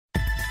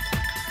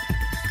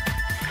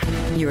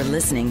You're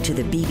listening to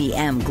the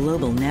BBM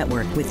Global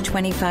Network with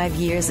 25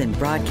 years in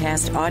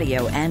broadcast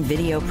audio and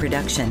video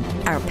production.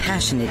 Our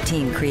passionate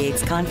team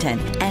creates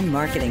content and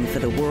marketing for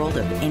the world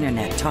of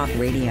Internet Talk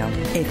Radio.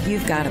 If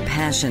you've got a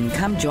passion,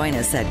 come join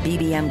us at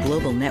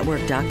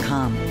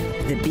bbmglobalnetwork.com.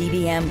 The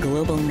BBM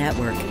Global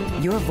Network.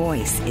 Your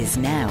voice is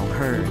now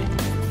heard.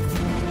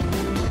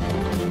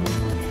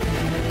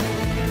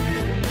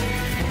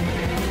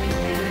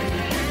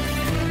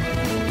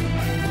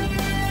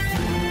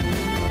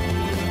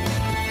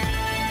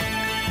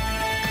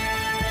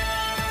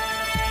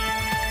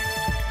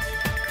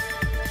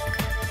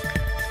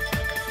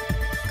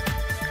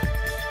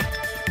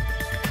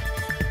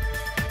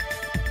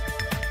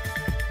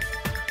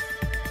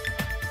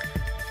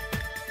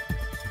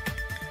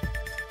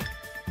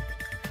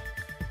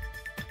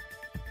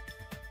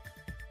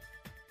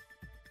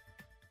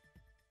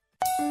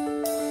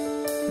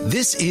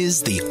 This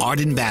is The Art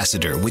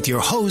Ambassador with your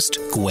host,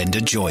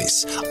 Gwenda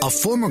Joyce. A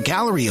former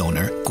gallery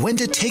owner,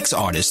 Gwenda takes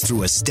artists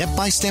through a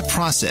step-by-step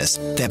process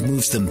that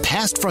moves them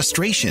past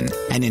frustration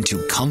and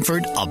into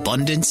comfort,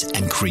 abundance,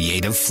 and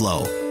creative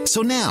flow.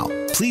 So now,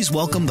 please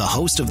welcome the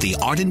host of The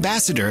Art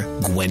Ambassador,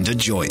 Gwenda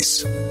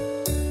Joyce.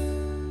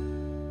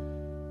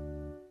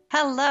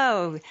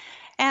 Hello,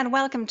 and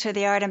welcome to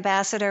the Art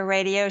Ambassador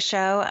radio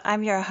show.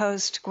 I'm your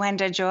host,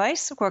 Gwenda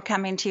Joyce. We're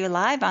coming to you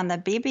live on the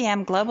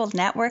BBM Global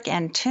Network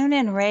and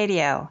TuneIn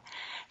Radio.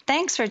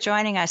 Thanks for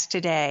joining us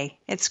today.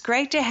 It's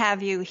great to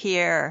have you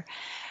here.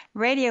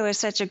 Radio is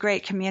such a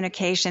great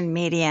communication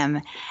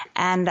medium,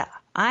 and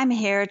I'm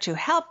here to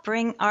help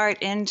bring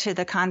art into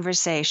the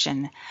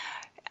conversation.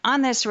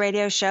 On this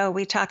radio show,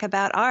 we talk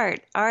about art,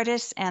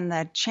 artists, and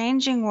the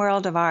changing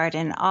world of art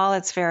in all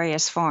its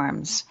various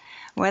forms.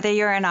 Whether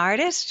you're an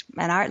artist,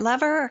 an art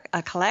lover,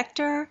 a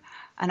collector,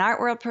 an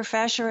art world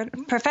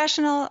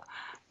professional,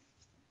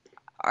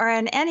 or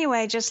in any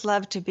way just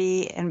love to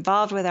be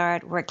involved with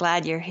art, we're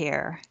glad you're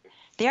here.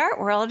 The art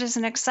world is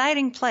an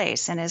exciting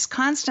place and is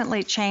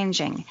constantly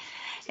changing.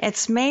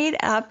 It's made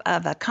up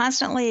of a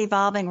constantly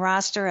evolving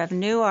roster of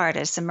new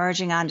artists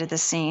emerging onto the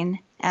scene,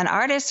 and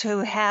artists who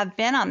have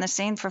been on the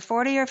scene for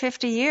 40 or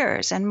 50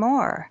 years and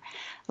more.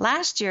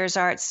 Last year's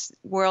arts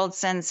world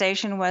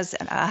sensation was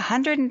a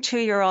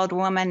 102-year-old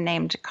woman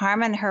named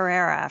Carmen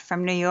Herrera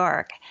from New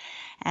York,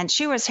 and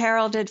she was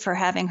heralded for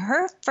having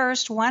her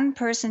first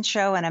one-person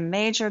show in a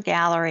major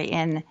gallery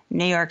in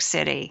New York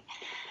City.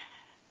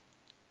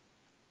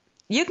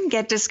 You can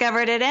get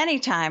discovered at any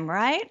time,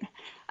 right?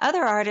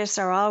 Other artists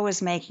are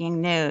always making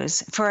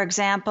news. For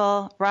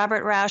example,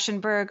 Robert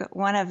Rauschenberg,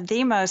 one of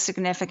the most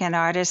significant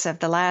artists of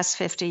the last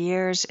 50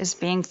 years, is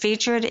being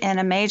featured in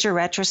a major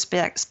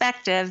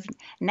retrospective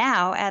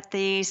now at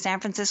the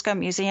San Francisco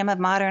Museum of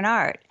Modern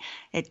Art.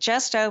 It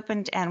just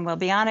opened and will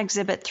be on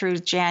exhibit through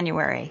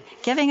January,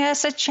 giving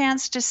us a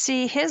chance to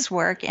see his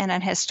work in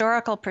an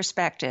historical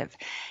perspective.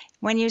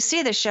 When you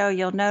see the show,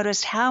 you'll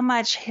notice how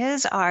much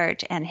his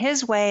art and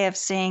his way of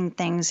seeing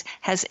things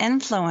has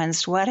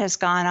influenced what has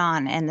gone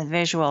on in the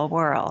visual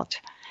world.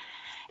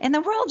 In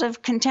the world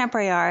of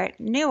contemporary art,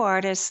 new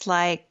artists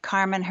like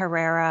Carmen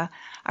Herrera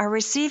are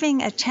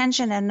receiving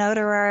attention and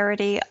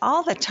notoriety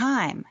all the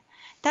time.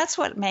 That's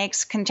what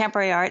makes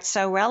contemporary art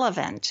so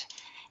relevant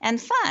and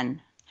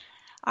fun.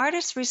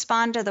 Artists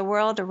respond to the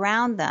world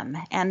around them,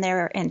 and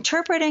they're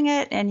interpreting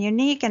it in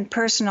unique and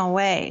personal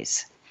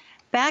ways.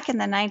 Back in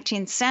the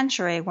 19th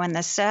century, when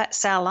the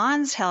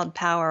salons held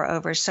power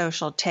over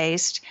social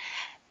taste,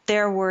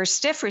 there were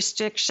stiff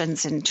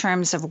restrictions in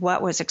terms of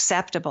what was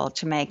acceptable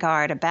to make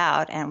art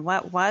about and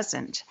what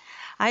wasn't.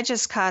 I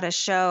just caught a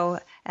show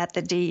at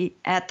the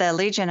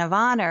Legion of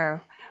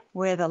Honor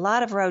with a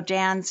lot of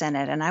Rodins in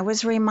it, and I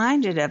was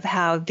reminded of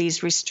how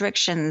these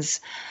restrictions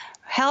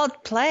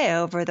held play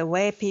over the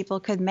way people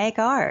could make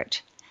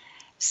art.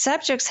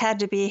 Subjects had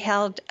to be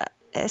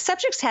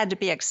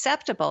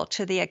acceptable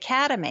to the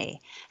Academy,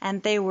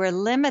 and they were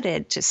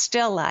limited to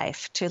still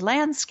life, to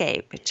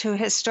landscape, to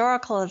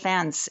historical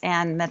events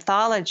and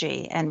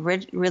mythology and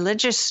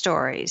religious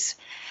stories.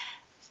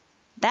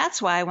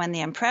 That's why when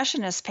the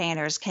Impressionist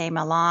painters came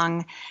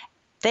along,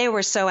 they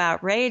were so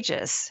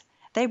outrageous.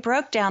 They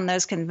broke down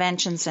those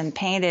conventions and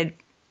painted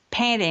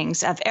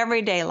paintings of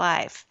everyday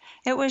life.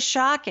 It was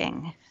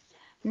shocking.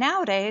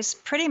 Nowadays,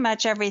 pretty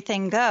much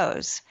everything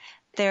goes.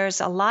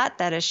 There's a lot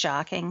that is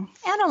shocking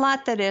and a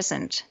lot that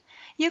isn't.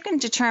 You can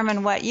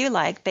determine what you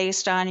like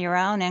based on your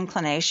own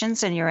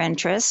inclinations and your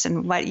interests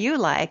and what you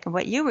like and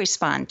what you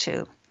respond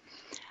to.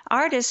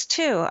 Artists,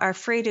 too, are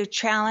free to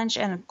challenge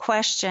and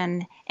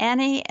question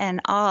any and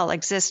all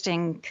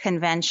existing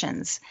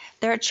conventions.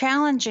 They're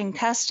challenging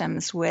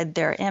customs with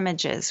their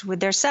images, with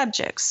their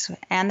subjects,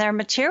 and their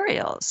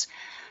materials.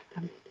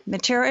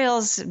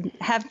 Materials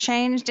have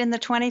changed in the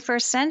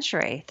 21st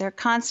century. They're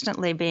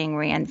constantly being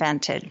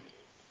reinvented.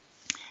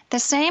 The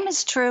same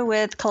is true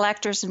with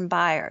collectors and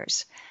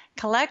buyers.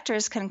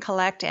 Collectors can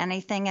collect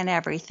anything and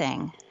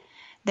everything.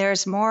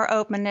 There's more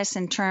openness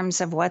in terms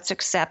of what's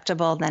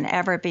acceptable than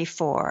ever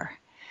before.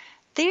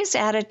 These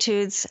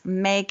attitudes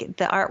make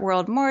the art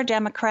world more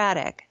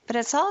democratic, but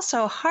it's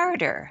also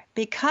harder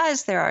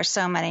because there are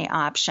so many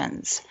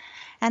options,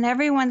 and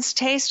everyone's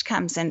taste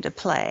comes into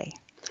play.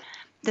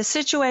 The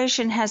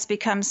situation has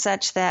become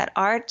such that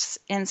arts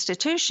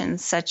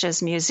institutions, such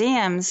as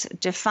museums,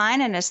 define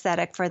an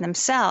aesthetic for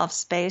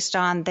themselves based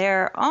on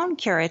their own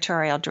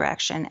curatorial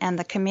direction and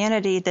the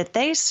community that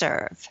they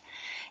serve.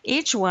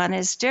 Each one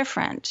is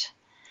different.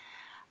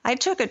 I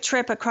took a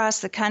trip across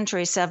the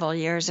country several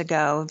years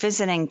ago,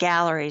 visiting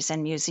galleries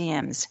and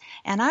museums,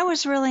 and I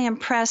was really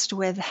impressed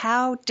with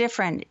how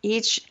different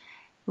each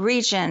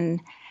region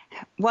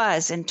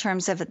was in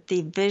terms of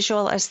the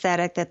visual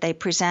aesthetic that they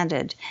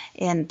presented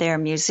in their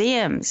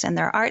museums, in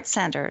their art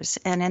centers,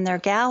 and in their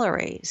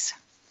galleries.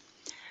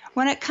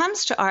 When it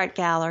comes to art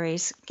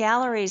galleries,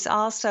 galleries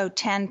also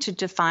tend to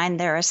define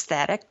their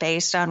aesthetic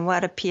based on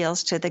what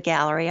appeals to the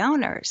gallery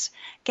owners.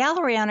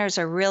 Gallery owners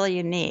are really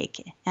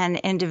unique and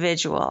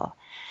individual.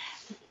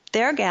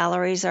 Their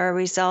galleries are a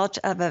result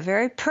of a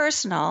very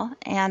personal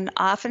and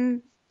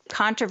often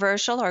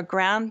controversial or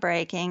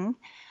groundbreaking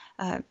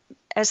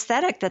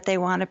aesthetic that they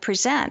want to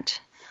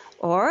present,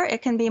 or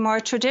it can be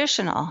more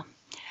traditional.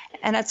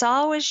 And it's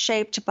always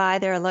shaped by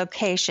their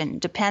location,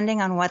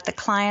 depending on what the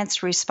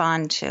clients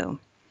respond to.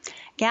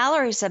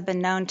 Galleries have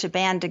been known to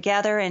band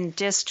together in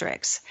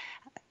districts,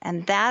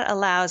 and that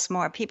allows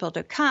more people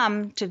to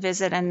come to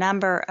visit a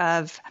number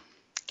of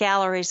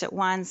galleries at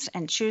once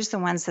and choose the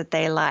ones that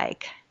they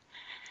like.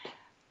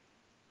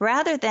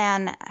 Rather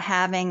than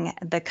having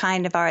the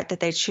kind of art that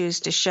they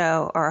choose to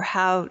show or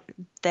how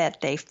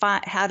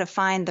to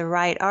find the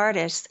right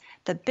artists,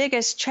 the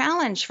biggest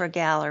challenge for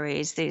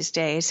galleries these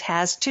days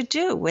has to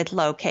do with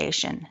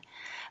location.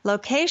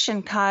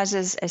 Location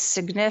causes a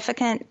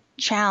significant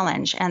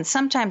challenge and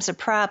sometimes a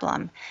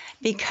problem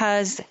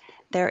because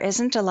there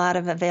isn't a lot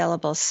of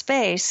available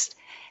space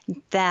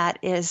that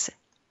is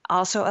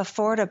also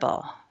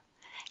affordable.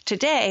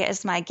 Today,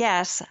 as my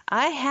guests,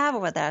 I have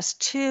with us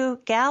two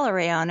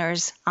gallery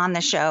owners on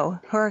the show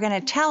who are going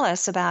to tell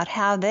us about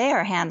how they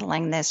are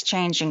handling this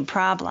changing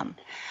problem.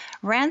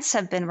 Rents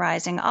have been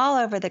rising all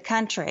over the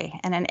country,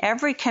 and in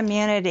every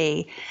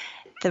community,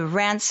 the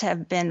rents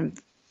have been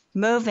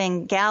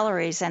moving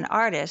galleries and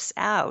artists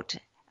out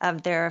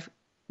of their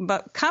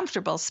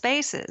comfortable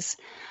spaces.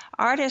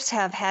 Artists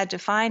have had to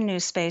find new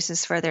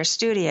spaces for their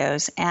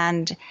studios,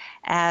 and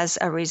as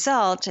a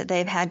result,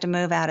 they've had to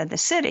move out of the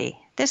city.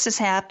 This has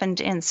happened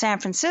in San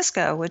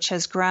Francisco, which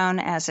has grown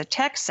as a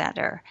tech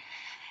center.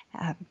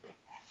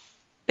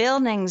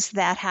 Buildings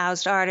that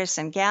housed artists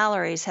and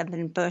galleries have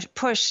been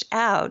pushed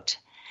out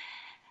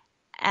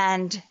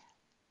and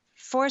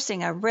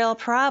forcing a real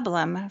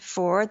problem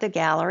for the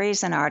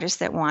galleries and artists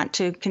that want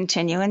to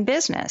continue in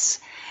business.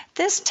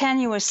 This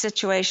tenuous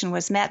situation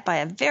was met by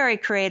a very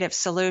creative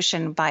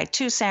solution by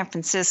two San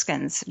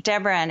Franciscans,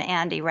 Deborah and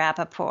Andy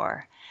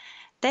Rappaport.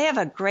 They have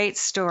a great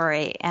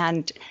story,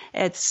 and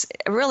it's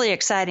really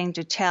exciting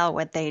to tell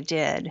what they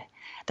did.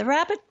 The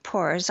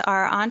Rappaports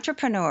are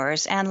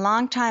entrepreneurs and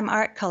longtime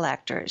art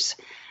collectors,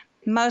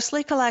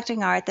 mostly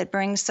collecting art that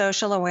brings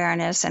social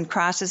awareness and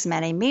crosses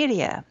many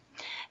media.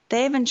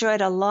 They've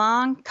enjoyed a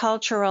long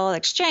cultural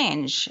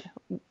exchange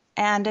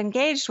and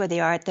engaged with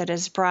the art that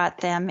has brought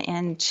them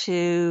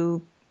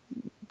into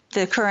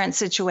the current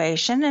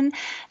situation, and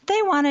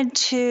they wanted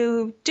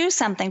to do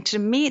something to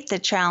meet the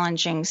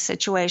challenging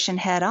situation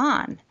head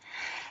on.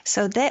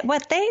 So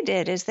what they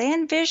did is they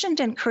envisioned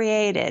and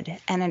created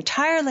an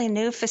entirely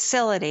new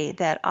facility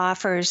that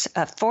offers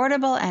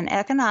affordable and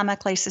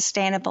economically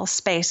sustainable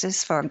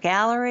spaces for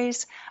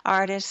galleries,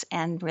 artists,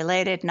 and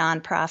related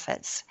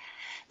nonprofits.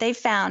 They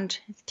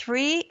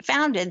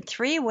founded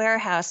three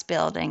warehouse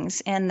buildings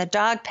in the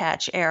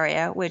Dogpatch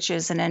area, which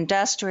is an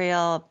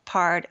industrial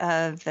part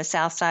of the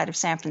south side of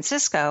San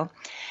Francisco,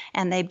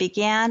 and they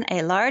began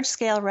a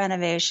large-scale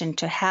renovation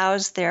to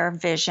house their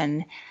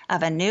vision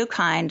of a new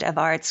kind of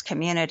arts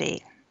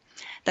community.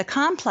 The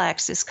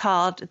complex is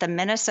called the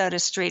Minnesota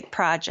Street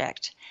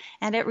Project,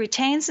 and it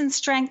retains and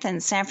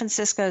strengthens San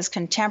Francisco's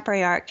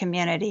contemporary art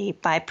community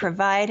by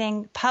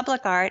providing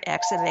public art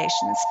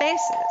exhibition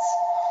spaces.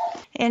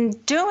 In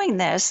doing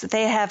this,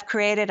 they have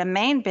created a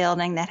main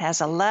building that has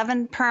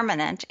 11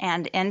 permanent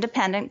and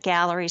independent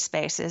gallery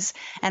spaces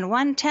and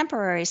one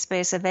temporary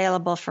space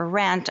available for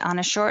rent on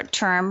a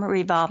short-term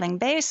revolving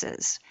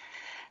basis.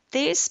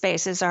 These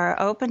spaces are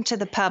open to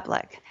the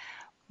public.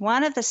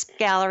 One of the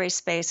gallery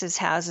spaces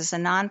houses a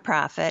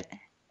nonprofit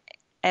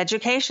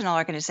educational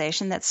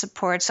organization that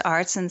supports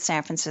arts in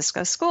San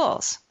Francisco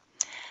schools.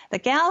 The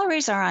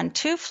galleries are on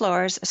 2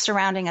 floors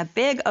surrounding a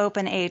big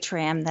open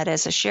atrium that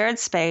is a shared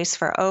space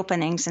for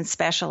openings and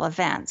special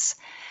events.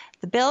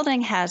 The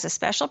building has a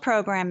special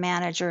program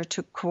manager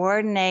to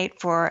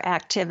coordinate for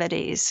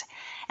activities,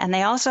 and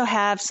they also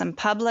have some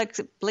public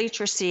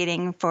bleacher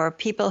seating for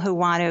people who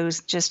want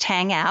to just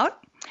hang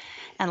out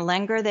and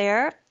linger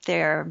there.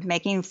 They're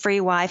making free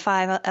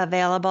Wi-Fi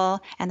available,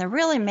 and they're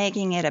really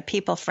making it a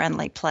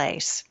people-friendly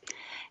place.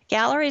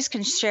 Galleries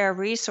can share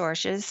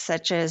resources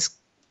such as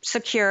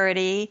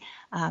security,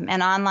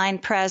 an online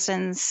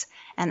presence,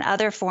 and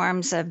other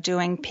forms of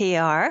doing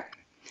PR.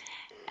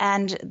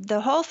 And the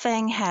whole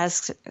thing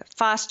has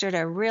fostered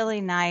a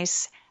really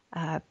nice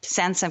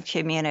sense of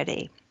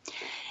community.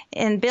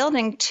 In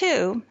Building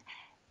 2,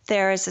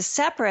 there is a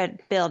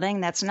separate building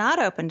that's not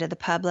open to the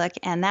public,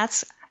 and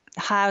that's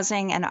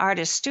housing an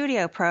artist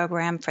studio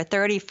program for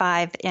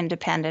 35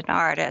 independent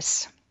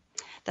artists.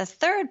 The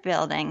third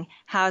building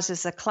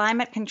houses a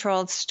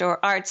climate-controlled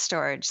art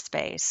storage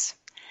space.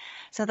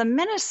 So the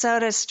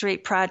Minnesota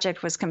Street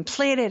project was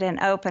completed and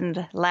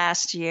opened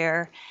last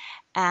year,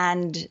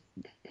 and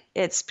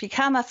it's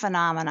become a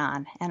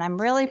phenomenon. And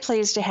I'm really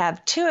pleased to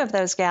have two of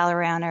those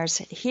gallery owners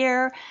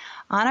here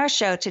on our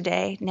show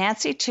today,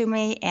 Nancy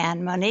Toomey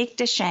and Monique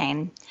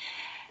Deschaines.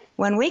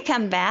 When we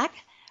come back,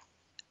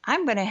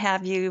 I'm going to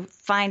have you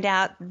find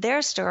out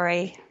their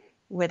story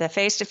with a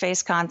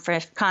face-to-face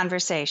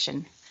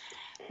conversation.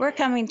 We're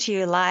coming to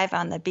you live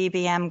on the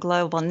BBM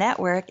Global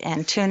Network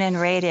and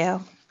TuneIn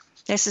Radio.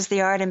 This is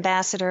the Art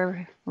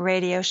Ambassador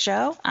Radio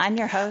Show. I'm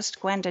your host,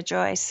 Gwenda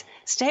Joyce.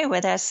 Stay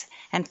with us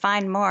and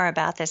find more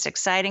about this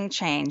exciting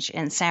change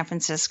in San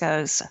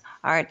Francisco's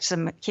arts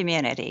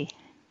community.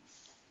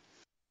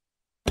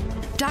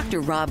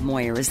 Dr. Rob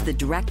Moyer is the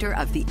director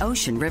of the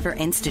Ocean River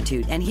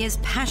Institute, and he is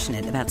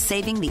passionate about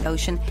saving the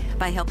ocean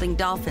by helping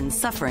dolphins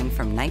suffering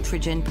from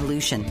nitrogen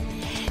pollution.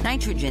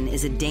 Nitrogen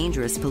is a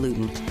dangerous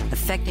pollutant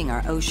affecting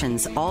our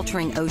oceans,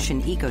 altering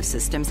ocean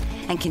ecosystems,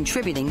 and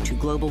contributing to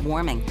global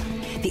warming.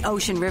 The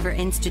Ocean River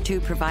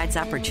Institute provides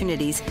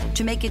opportunities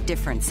to make a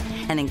difference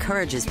and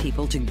encourages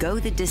people to go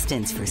the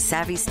distance for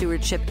savvy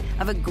stewardship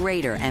of a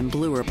greater and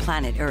bluer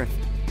planet Earth.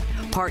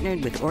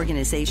 Partnered with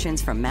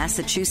organizations from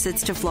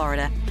Massachusetts to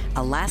Florida,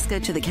 Alaska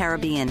to the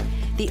Caribbean,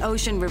 the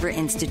Ocean River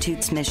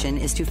Institute's mission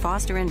is to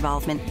foster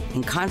involvement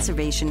in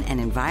conservation and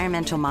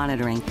environmental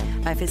monitoring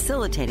by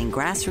facilitating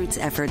grassroots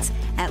efforts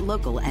at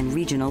local and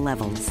regional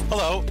levels.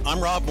 Hello, I'm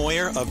Rob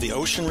Moyer of the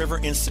Ocean River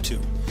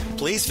Institute.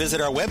 Please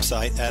visit our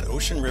website at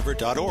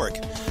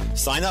oceanriver.org.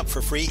 Sign up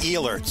for free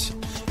e-alerts.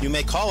 You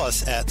may call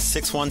us at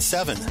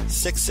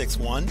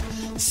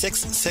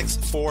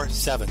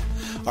 617-661-6647.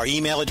 Our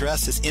email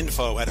address is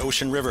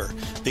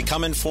info@oceanriver.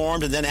 Become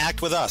informed and then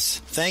act with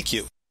us. Thank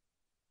you.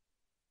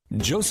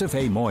 Joseph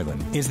A.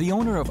 Moylan is the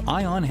owner of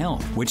Ion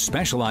Health, which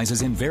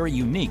specializes in very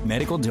unique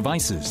medical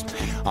devices.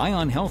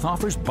 Ion Health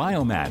offers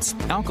biomats,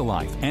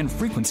 alkalife, and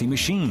frequency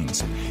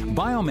machines.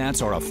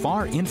 Biomats are a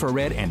far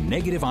infrared and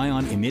negative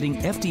ion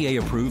emitting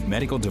FDA-approved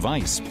medical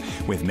device.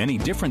 With many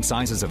different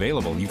sizes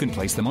available, you can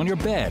place them on your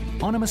bed,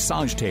 on a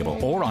massage table,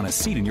 or on a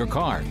seat in your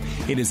car.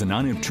 It is an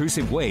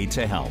unobtrusive way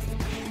to health.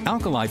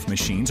 Alkalife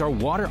machines are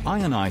water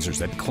ionizers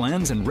that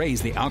cleanse and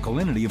raise the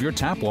alkalinity of your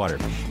tap water,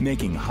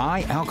 making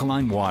high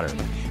alkaline water.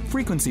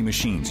 Frequency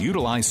machines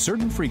utilize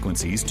certain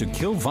frequencies to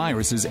kill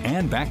viruses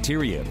and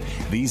bacteria.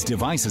 These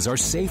devices are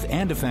safe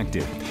and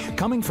effective.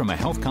 Coming from a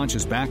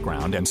health-conscious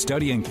background and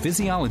studying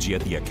physiology at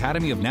the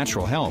Academy of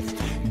Natural Health,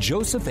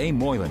 Joseph A.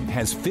 Moylan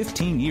has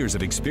 15 years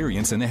of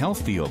experience in the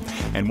health field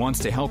and wants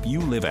to help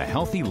you live a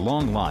healthy,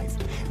 long life.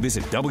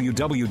 Visit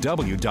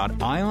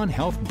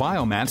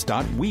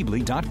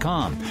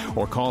www.ionhealthbiomats.weebly.com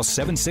or call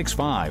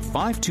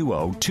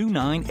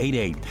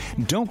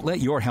 765-520-2988. Don't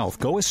let your health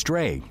go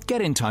astray.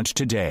 Get in touch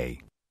today.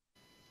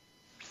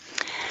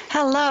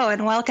 Hello,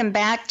 and welcome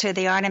back to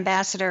the Art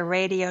Ambassador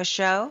Radio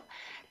Show,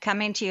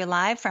 coming to you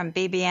live from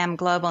BBM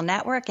Global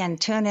Network and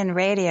TuneIn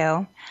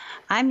Radio.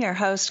 I'm your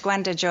host,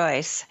 Gwenda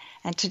Joyce,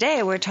 and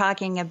today we're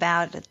talking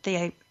about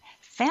the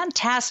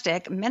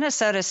fantastic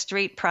Minnesota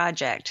Street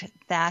project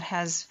that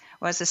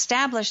was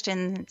established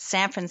in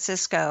San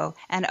Francisco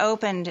and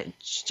opened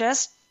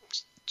just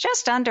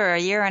under a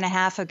year and a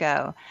half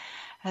ago.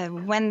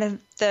 When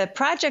the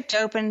project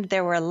opened,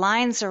 there were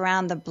lines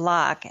around the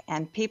block,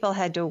 and people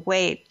had to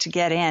wait to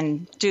get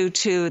in due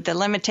to the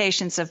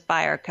limitations of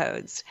fire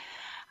codes.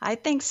 I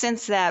think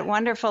since that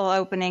wonderful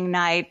opening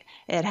night,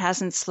 it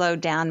hasn't slowed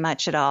down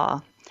much at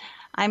all.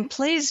 I'm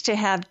pleased to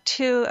have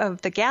two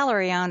of the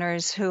gallery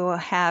owners who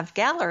have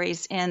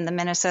galleries in the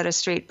Minnesota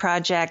Street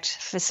Project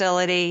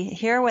facility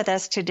here with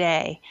us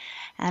today.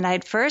 And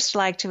I'd first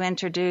like to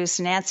introduce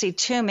Nancy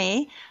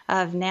Toomey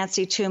of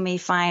Nancy Toomey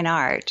Fine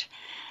Art.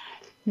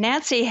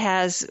 Nancy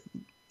has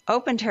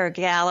opened her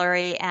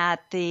gallery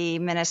at the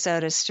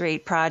Minnesota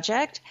Street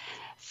Project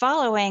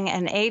following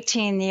an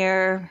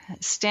 18-year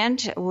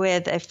stint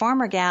with a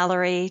former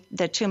gallery,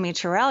 the Toomey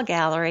Terrell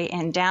Gallery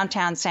in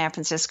downtown San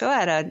Francisco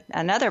at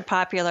another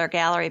popular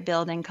gallery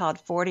building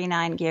called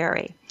 49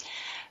 Geary.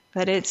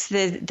 But it's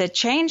the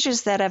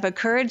changes that have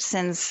occurred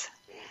since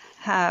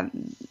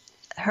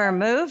her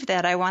move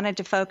that I wanted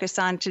to focus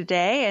on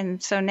today.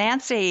 And so,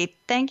 Nancy,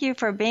 thank you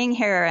for being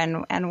here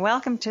and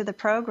welcome to the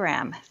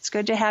program. It's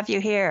good to have you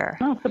here.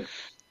 Oh,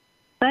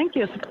 thank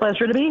you. It's a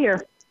pleasure to be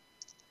here.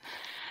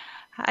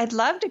 I'd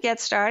love to get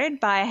started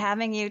by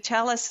having you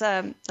tell us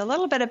a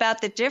little bit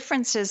about the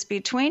differences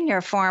between your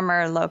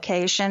former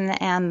location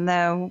and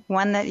the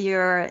one that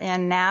you're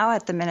in now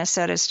at the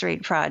Minnesota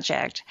Street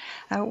Project.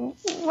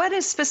 What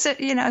is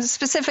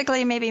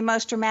specifically maybe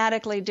most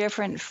dramatically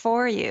different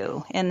for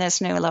you in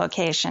this new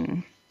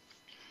location?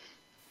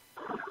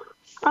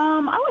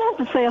 I would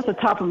have to say off the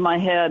top of my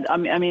head, I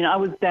mean, I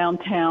was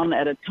downtown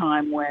at a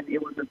time when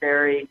it was a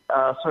very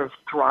sort of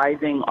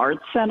thriving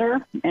arts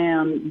center,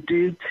 and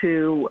due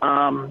to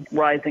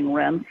rising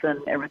rents and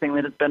everything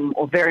that has been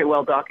very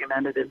well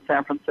documented in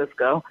San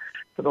Francisco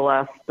for the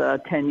last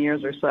 10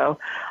 years or so,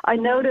 I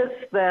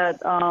noticed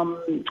that,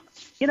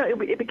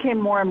 it became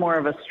more and more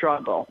of a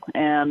struggle.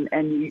 And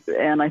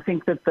I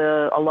think that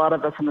a lot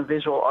of us in the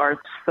visual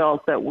arts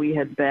felt that we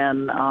had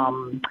been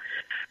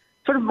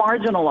sort of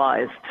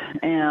marginalized,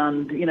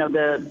 and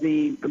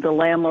the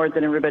landlords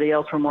and everybody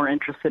else were more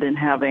interested in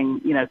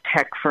having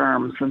tech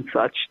firms and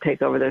such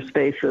take over their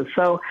spaces.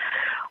 So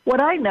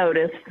what I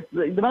noticed,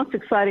 the most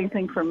exciting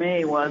thing for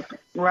me was,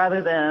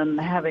 rather than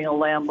having a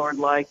landlord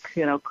like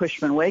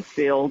Cushman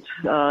Wakefield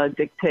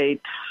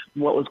dictate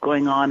what was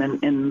going on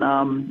in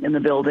the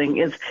building,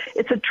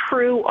 it's a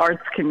true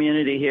arts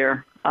community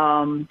here.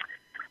 Andy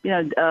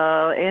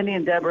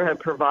and Deborah have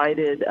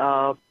provided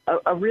a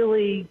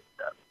really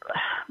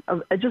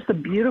just a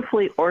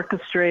beautifully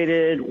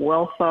orchestrated,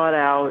 well thought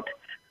out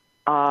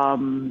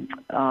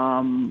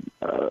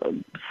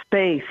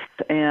space,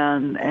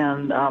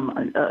 and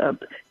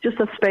just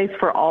a space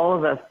for all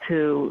of us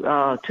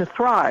to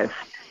thrive,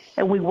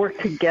 and we work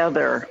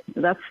together.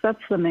 That's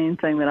the main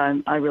thing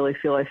that I really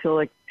feel. I feel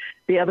like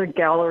the other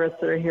gallerists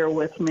that are here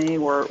with me,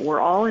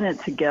 we're all in it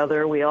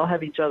together. We all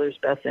have each other's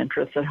best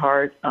interests at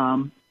heart,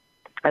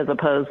 as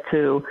opposed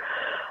to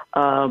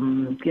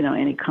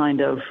any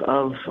kind of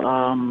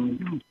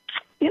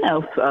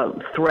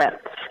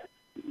threats.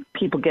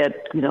 People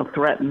get,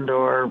 threatened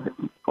or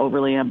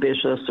overly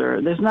ambitious,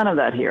 or there's none of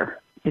that here.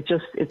 It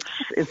just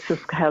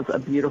has a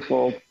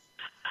beautiful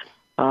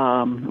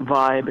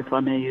vibe, if I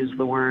may use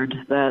the word,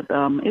 that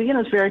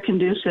it's very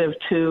conducive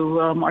to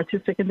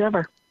artistic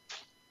endeavor.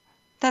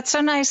 That's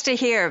so nice to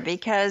hear,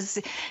 because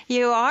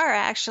you are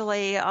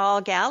actually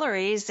all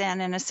galleries,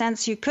 and in a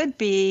sense you could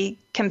be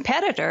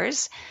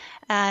competitors,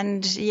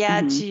 and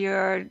yet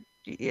you're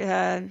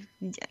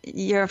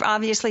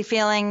obviously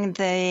feeling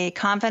the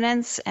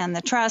confidence and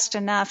the trust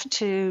enough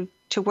to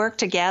work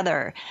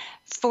together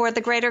for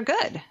the greater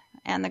good.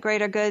 And the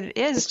greater good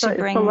is to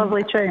bring... It's a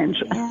lovely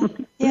change.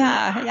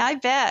 Yeah, I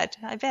bet.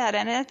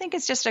 And I think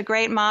it's just a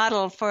great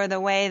model for the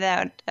way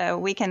that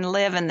we can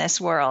live in this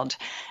world.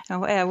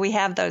 We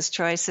have those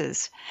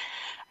choices.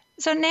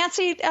 So,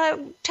 Nancy,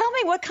 tell me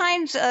what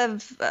kinds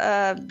of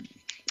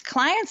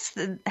clients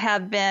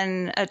have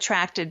been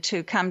attracted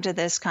to come to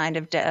this kind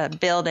of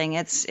building.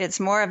 It's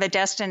more of a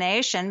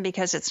destination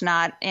because it's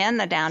not in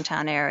the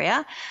downtown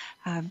area.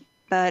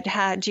 But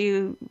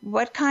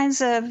what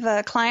kinds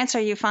of clients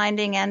are you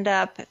finding end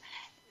up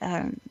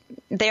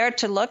there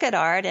to look at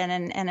art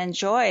and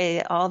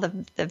enjoy all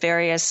the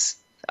various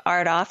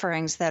art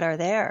offerings that are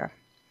there?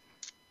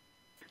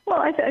 Well,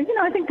 I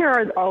think there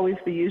are always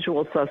the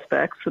usual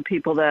suspects, the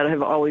people that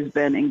have always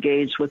been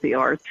engaged with the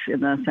arts in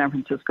the San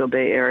Francisco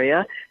Bay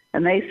Area,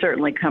 and they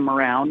certainly come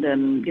around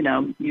and,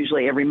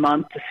 usually every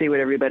month to see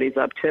what everybody's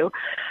up to.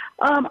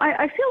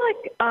 I feel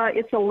like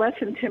it's a less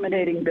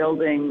intimidating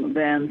building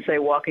than, say,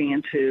 walking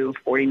into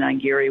 49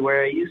 Geary,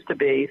 where it used to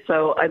be.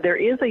 So there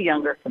is a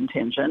younger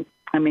contingent.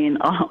 I mean,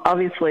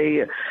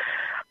 obviously,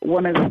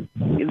 one of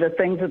the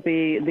things that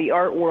the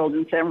art world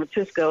in San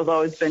Francisco has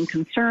always been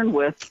concerned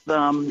with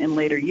in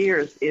later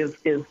years is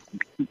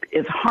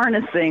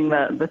harnessing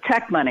the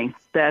tech money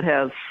that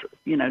has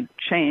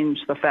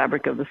changed the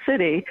fabric of the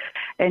city,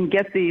 and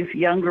get these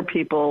younger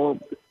people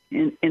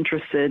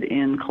interested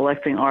in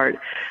collecting art.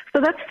 So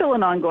that's still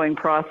an ongoing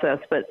process,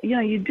 but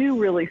you do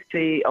really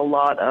see a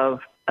lot of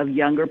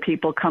younger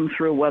people come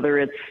through,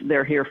 whether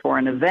they're here for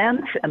an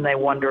event and they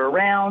wander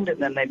around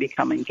and then they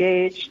become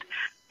engaged.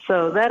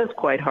 So that is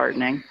quite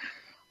heartening.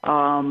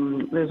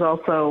 There's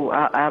also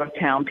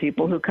out-of-town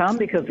people who come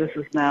because this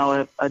is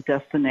now a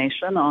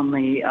destination on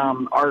the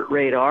art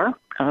radar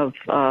of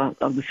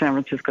the San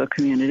Francisco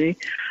community.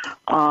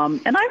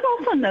 And I've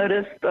also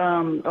noticed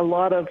a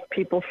lot of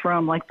people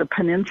from, like, the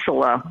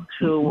peninsula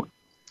who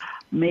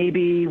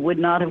maybe would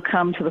not have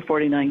come to the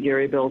 49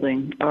 Geary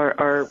building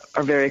are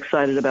very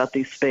excited about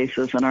these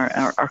spaces and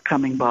are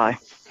coming by.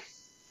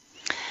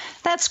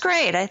 That's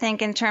great. I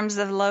think in terms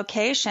of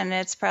location,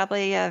 it's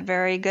probably a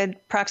very good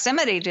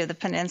proximity to the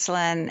peninsula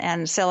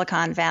and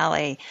Silicon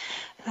Valley.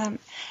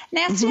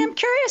 Nancy, I'm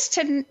curious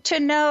to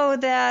know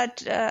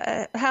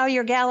that how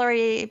your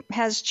gallery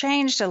has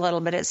changed a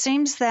little bit. It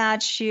seems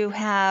that you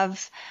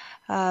have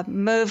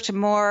moved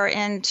more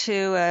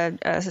into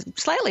a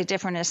slightly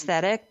different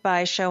aesthetic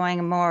by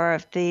showing more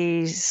of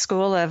the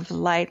School of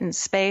Light and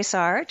Space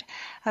Art.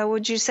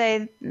 Would you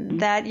say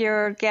that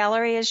your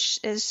gallery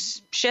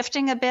is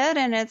shifting a bit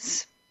in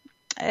its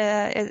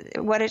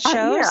what it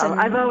shows?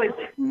 I've always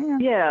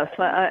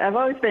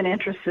been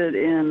interested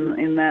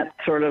in that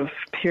sort of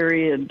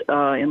period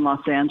in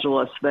Los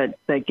Angeles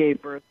that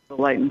gave birth to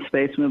the Light and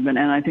Space movement,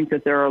 and I think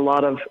that there are a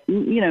lot of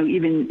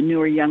even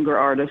newer, younger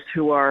artists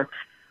who are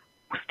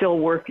still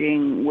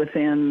working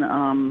within,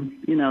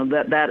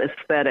 that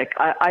aesthetic.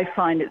 I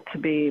find it to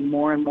be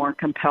more and more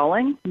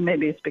compelling.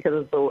 Maybe it's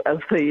because as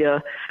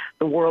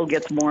the world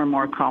gets more and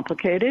more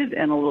complicated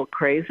and a little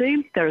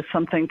crazy, there's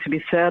something to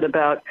be said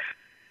about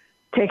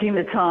taking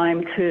the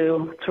time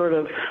to sort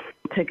of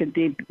take a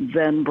deep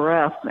Zen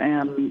breath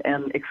and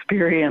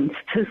experience,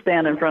 to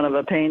stand in front of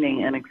a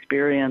painting and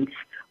experience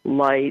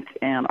light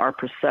and our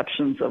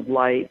perceptions of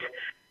light,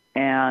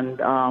 and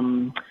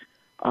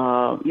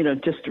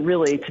just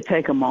really to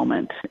take a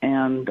moment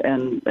and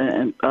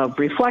of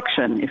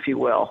reflection, if you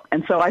will.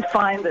 And so I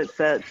find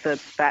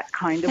that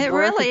kind of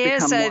work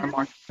has become more and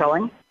more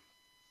compelling.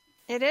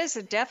 It is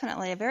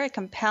definitely a very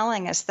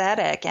compelling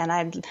aesthetic, and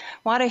I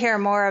want to hear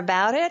more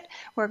about it.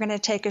 We're going to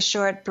take a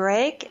short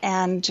break,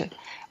 and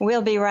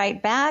we'll be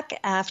right back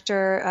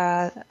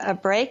after a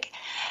break,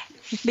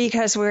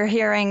 because we're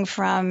hearing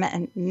from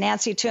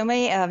Nancy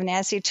Toomey of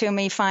Nancy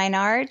Toomey Fine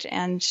Art,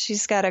 and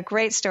she's got a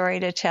great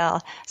story to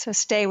tell. So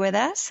stay with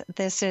us.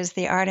 This is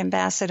the Art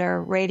Ambassador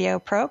radio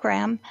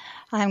program.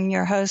 I'm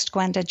your host,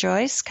 Gwenda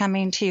Joyce,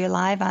 coming to you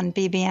live on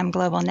BBM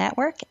Global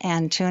Network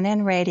and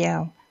TuneIn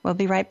Radio. We'll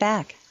be right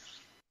back.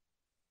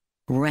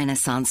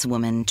 Renaissance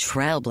woman,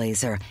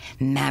 trailblazer,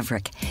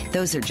 maverick.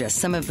 Those are just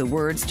some of the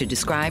words to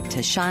describe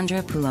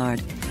Tashandra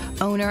Poulard,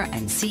 owner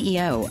and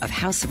CEO of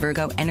House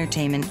Virgo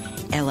Entertainment,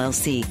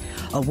 LLC,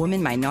 a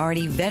woman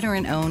minority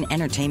veteran-owned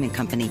entertainment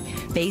company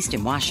based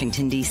in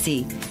Washington,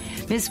 D.C.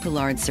 Ms.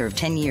 Poulard served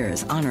 10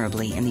 years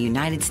honorably in the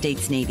United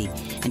States Navy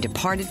and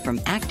departed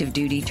from active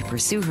duty to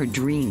pursue her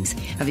dreams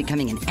of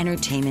becoming an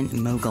entertainment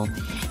mogul.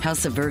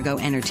 House of Virgo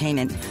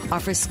Entertainment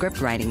offers script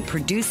writing,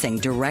 producing,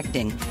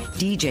 directing,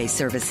 DJ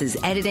services,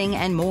 editing,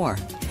 and more.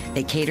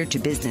 They cater to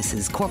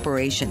businesses,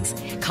 corporations,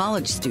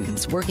 college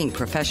students, working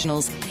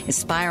professionals,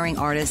 aspiring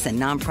artists,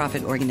 and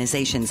nonprofit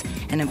organizations,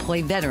 and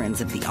employ veterans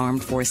of the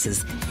armed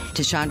forces.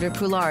 Tashandra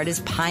Poulard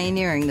is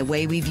pioneering the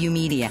way we view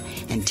media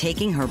and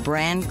taking her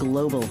brand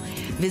global.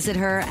 Visit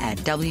her at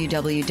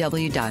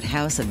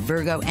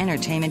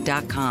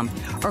www.houseofvirgoentertainment.com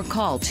or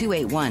call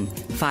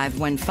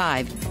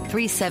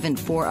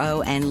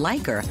 281-515-3740 and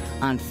like her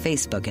on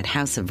Facebook at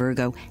House of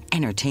Virgo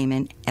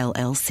Entertainment,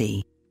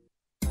 LLC.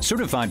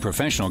 Certified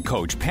professional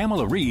coach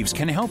Pamela Reeves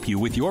can help you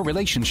with your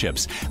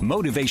relationships.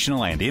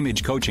 Motivational and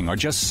image coaching are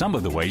just some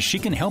of the ways she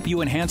can help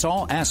you enhance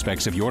all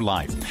aspects of your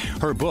life.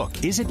 Her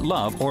book, Is It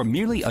Love or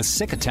Merely a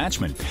Sick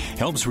Attachment?,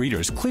 helps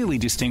readers clearly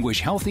distinguish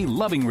healthy,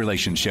 loving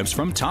relationships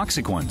from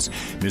toxic ones.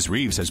 Ms.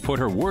 Reeves has put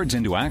her words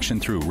into action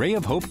through Ray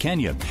of Hope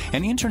Kenya,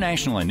 an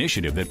international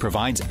initiative that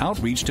provides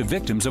outreach to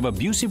victims of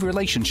abusive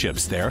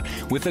relationships there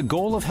with the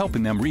goal of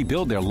helping them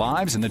rebuild their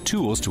lives and the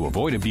tools to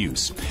avoid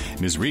abuse.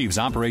 Ms. Reeves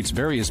operates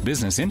various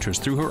business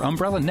interests through her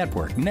umbrella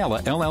network, Nella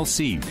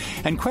LLC,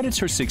 and credits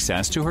her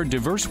success to her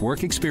diverse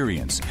work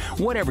experience.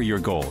 Whatever your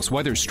goals,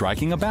 whether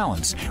striking a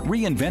balance,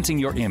 reinventing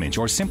your image,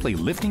 or simply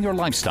lifting your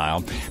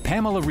lifestyle,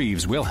 Pamela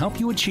Reeves will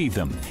help you achieve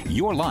them.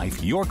 Your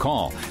life, your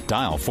call.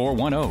 Dial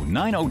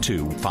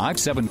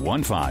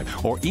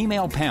 410-902-5715 or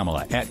email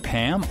Pamela at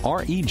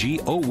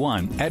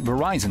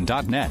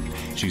pamregon@verizon.net.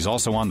 She's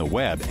also on the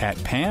web at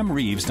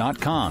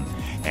pamreeves.com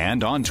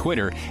and on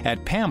Twitter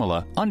at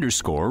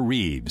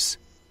Pamela_Reeves.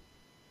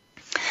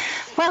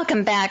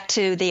 Welcome back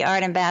to the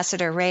Art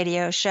Ambassador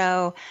radio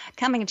show,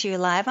 coming to you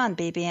live on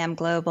BBM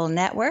Global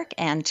Network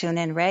and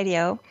TuneIn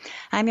Radio.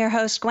 I'm your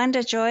host,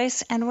 Gwenda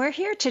Joyce, and we're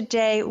here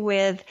today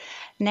with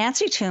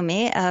Nancy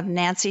Toomey of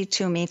Nancy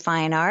Toomey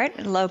Fine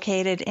Art,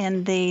 located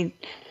in the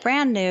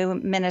brand new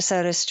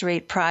Minnesota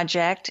Street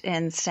project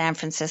in San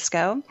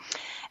Francisco.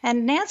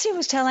 And Nancy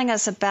was telling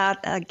us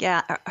about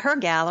her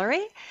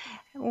gallery.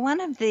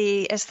 One of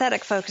the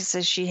aesthetic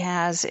focuses she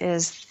has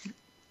is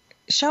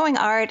showing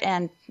art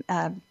and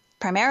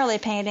primarily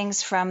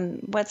paintings from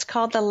what's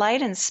called the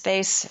Light and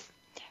Space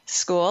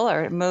School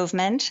or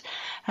movement.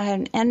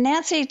 And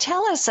Nancy,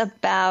 tell us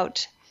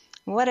about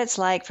what it's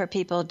like for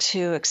people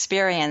to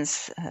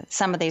experience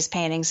some of these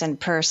paintings in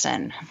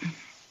person.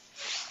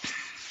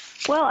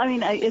 Well, I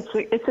mean,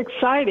 it's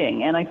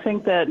exciting, and I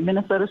think that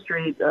Minnesota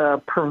Street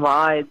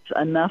provides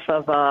enough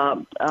of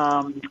a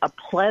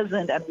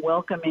pleasant and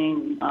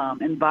welcoming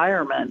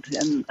environment,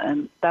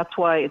 and that's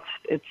why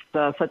it's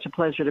such a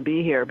pleasure to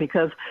be here,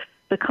 because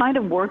the kind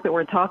of work that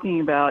we're talking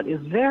about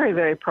is very,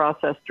 very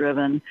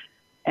process-driven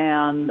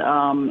and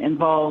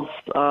involves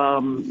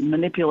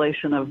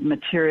manipulation of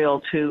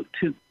material to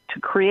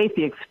create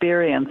the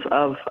experience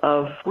of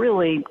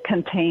really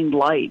contained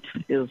light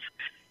is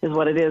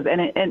what it is. And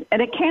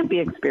it can't be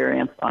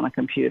experienced on a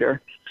computer.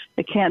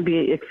 It can't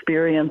be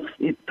experienced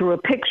through a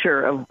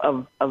picture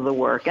of the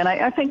work. And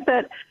I think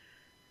that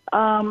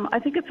I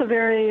think it's a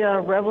very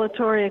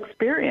revelatory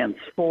experience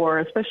for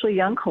especially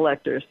young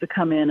collectors to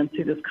come in and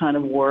see this kind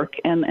of work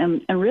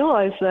and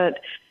realize that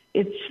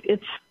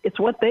it's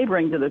what they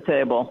bring to the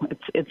table.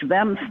 It's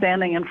them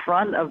standing in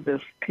front of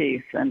this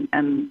piece and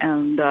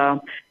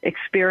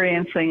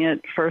experiencing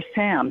it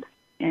firsthand.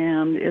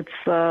 And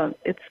it's a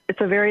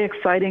very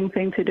exciting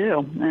thing to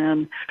do.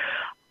 And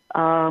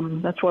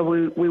That's why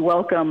we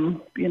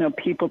welcome,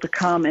 people to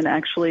come and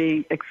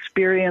actually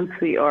experience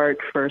the art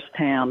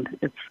firsthand.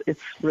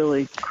 It's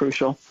really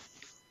crucial.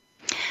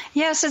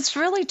 Yes, it's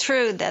really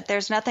true that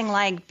there's nothing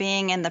like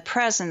being in the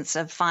presence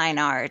of fine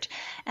art.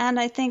 And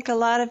I think a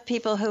lot of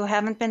people who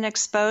haven't been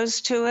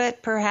exposed to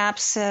it,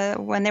 perhaps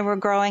when they were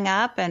growing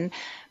up, and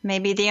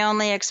maybe the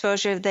only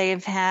exposure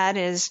they've had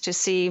is to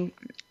see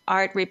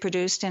art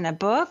reproduced in a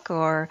book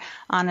or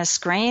on a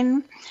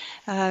screen,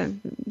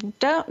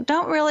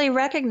 don't really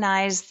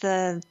recognize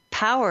the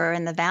power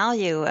and the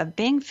value of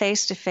being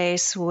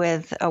face-to-face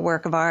with a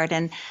work of art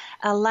and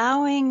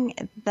allowing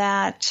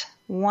that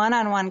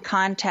one-on-one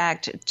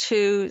contact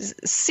to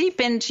seep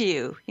into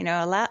you,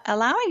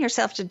 allowing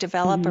yourself to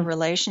develop a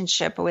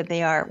relationship with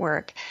the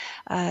artwork.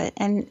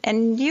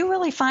 And you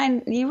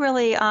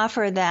really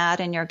offer that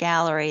in your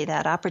gallery,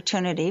 that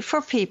opportunity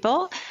for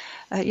people,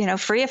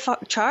 free of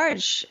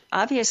charge,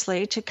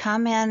 obviously, to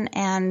come in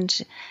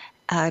and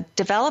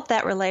develop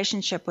that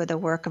relationship with a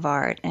work of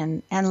art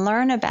and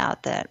learn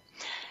about that.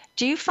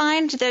 Do you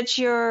find that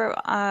you're,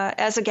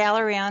 as a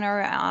gallery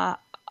owner,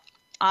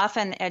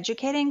 often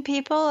educating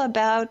people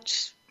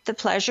about the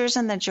pleasures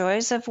and the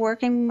joys of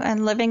working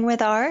and living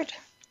with art?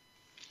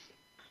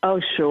 Oh,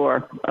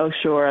 sure.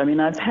 I mean,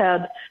 I've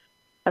had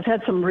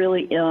some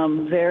really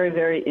very,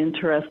 very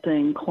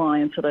interesting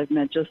clients that I've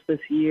met just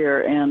this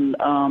year, and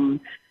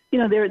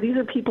these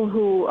are people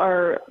who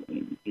are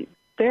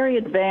very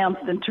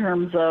advanced in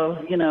terms of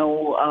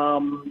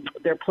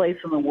their place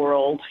in the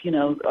world,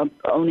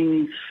 owning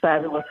these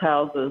fabulous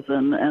houses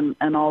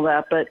and all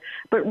that, but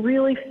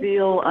really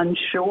feel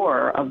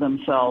unsure of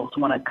themselves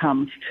when it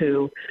comes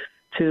to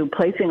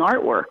placing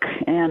artwork.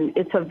 And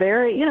it's a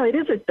very, it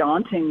is a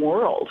daunting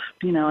world,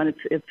 and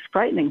it's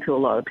frightening to a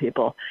lot of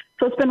people.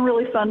 So it's been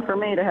really fun for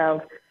me to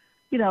have,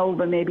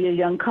 maybe a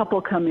young couple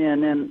come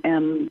in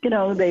and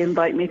they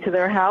invite me to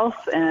their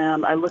house,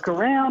 and I look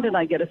around and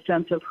I get a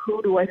sense of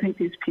who do I think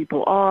these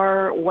people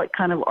are, what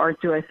kind of art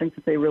do I think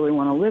that they really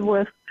want to live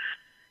with.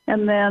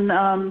 And then,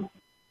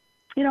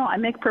 I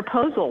make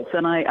proposals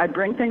and I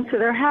bring things to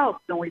their house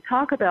and we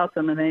talk about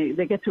them, and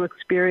they get to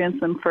experience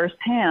them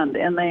firsthand,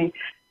 and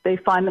they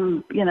find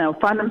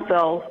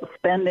themselves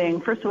spending,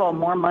 first of all,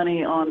 more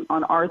money on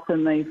art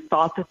than they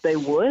thought that they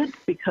would,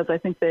 because I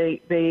think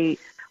they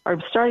are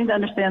starting to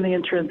understand the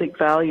intrinsic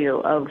value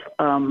of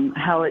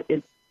how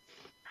it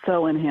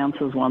so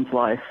enhances one's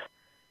life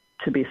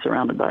to be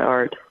surrounded by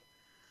art.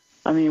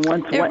 I mean,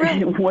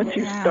 once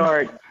you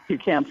start, you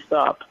can't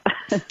stop.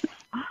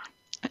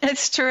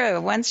 It's true.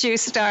 Once you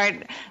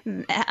start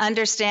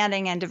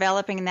understanding and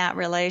developing that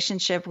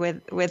relationship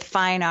with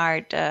fine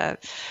art,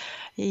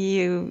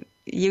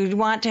 you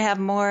want to have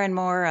more and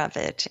more of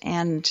it,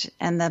 and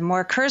the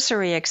more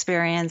cursory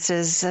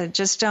experiences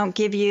just don't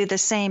give you the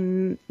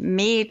same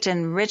meat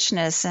and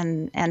richness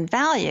and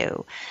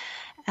value.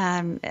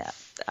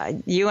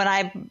 You and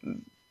I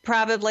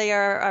probably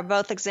are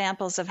both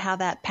examples of how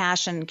that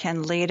passion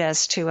can lead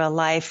us to a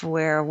life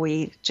where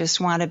we just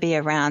want to be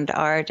around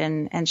art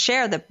and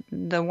share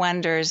the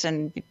wonders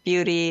and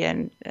beauty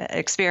and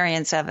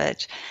experience of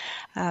it.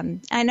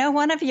 I know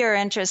one of your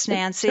interests,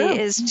 Nancy,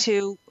 is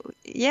to,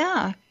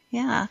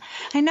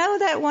 I know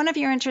that one of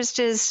your interests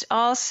is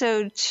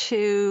also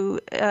to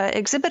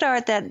exhibit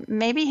art that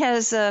maybe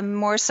has a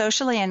more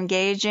socially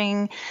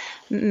engaging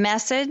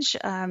message.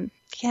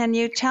 Can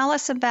you tell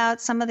us about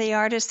some of the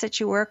artists that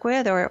you work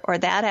with, or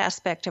that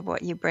aspect of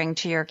what you bring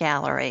to your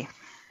gallery?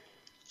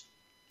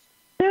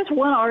 There's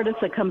one artist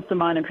that comes to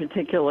mind in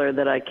particular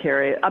that I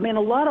carry. I mean,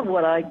 a lot of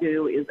what I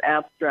do is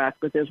abstract,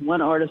 but there's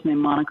one artist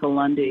named Monica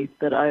Lundy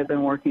that I've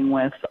been working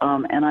with,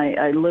 and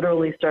I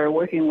literally started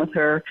working with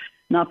her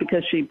not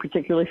because she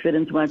particularly fit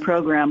into my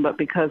program, but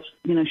because,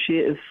 she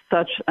is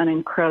such an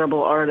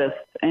incredible artist.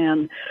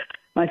 And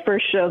my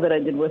first show that I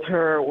did with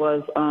her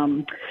was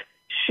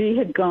she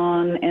had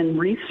gone and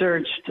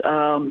researched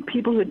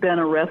people who had been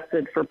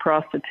arrested for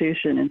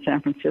prostitution in San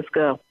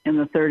Francisco in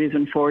the 30s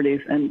and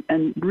 40s.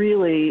 And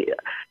really,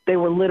 they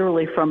were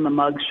literally from the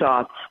mug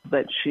shots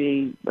that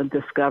she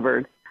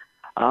discovered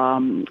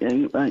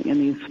in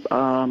these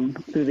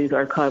through these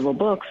archival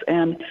books.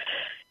 And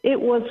it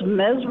was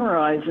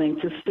mesmerizing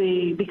to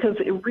see, because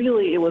it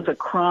was a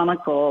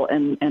chronicle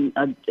and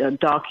a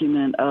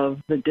document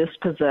of the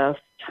dispossessed,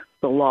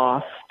 the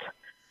lost,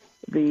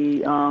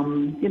 the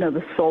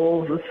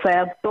souls, the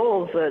sad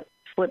souls that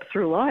slip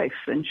through life.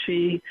 And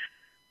she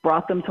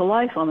brought them to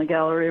life on the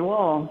gallery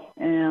wall.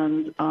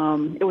 And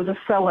it was a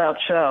sellout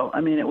show.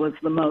 I mean, it was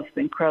the most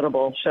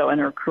incredible show, and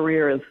her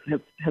career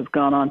has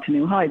gone on to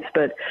new heights.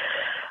 But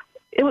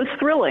it was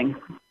thrilling.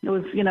 It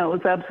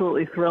was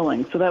absolutely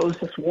thrilling. So that was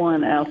just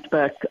one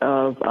aspect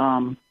of,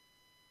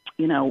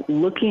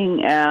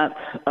 looking at,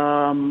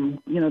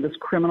 this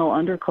criminal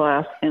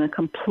underclass in a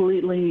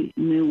completely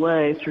new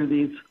way through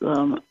these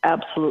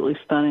absolutely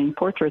stunning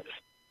portraits.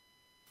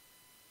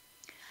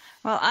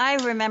 Well, I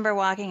remember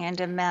walking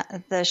into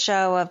the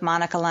show of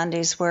Monica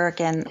Lundy's work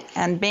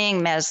and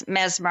being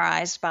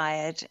mesmerized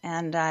by it,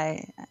 and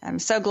I'm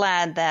so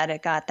glad that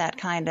it got that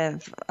kind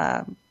of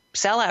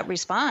sellout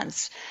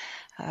response.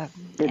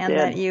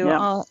 That's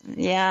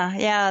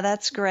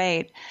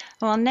great.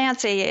 Well,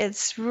 Nancy,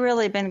 it's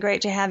really been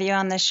great to have you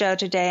on the show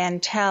today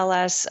and tell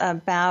us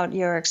about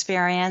your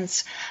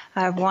experience.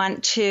 I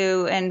want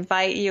to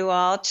invite you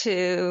all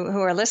who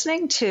are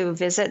listening to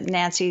visit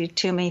Nancy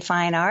Toomey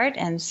Fine Art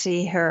and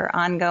see her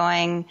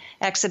ongoing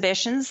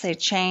exhibitions. They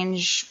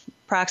change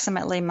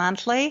approximately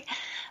monthly.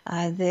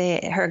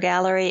 Her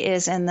gallery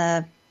is in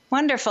the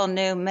wonderful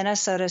new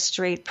Minnesota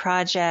Street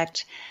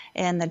project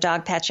in the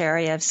Dogpatch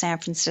area of San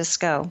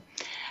Francisco.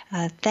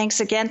 Thanks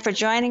again for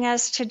joining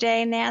us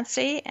today,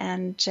 Nancy.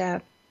 And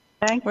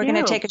we're going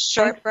to take a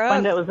short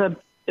break.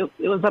 It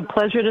was a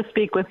pleasure to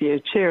speak with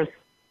you. Cheers.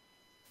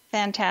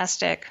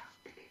 Fantastic.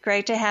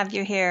 Great to have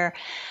you here.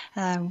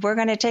 We're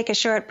going to take a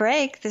short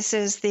break. This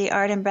is the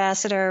Art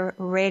Ambassador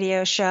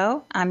Radio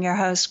Show. I'm your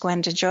host,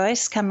 Gwenda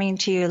Joyce, coming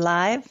to you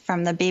live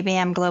from the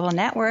BBM Global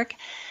Network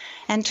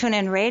and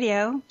TuneIn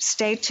Radio.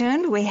 Stay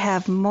tuned. We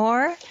have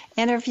more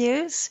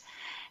interviews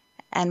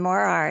and more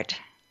art.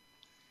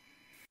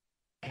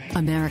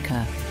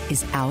 America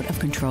is out of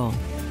control.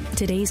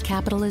 Today's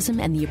capitalism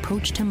and the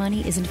approach to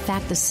money is in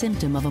fact the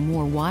symptom of a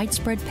more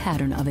widespread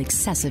pattern of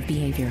excessive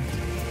behavior.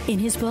 In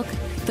his book,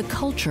 The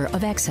Culture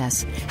of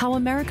Excess, How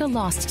America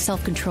Lost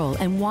Self-Control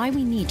and Why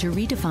We Need to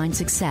Redefine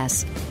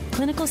Success,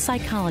 clinical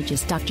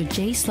psychologist Dr.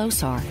 Jay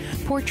Slosar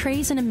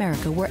portrays an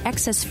America where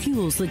excess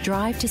fuels the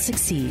drive to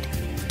succeed.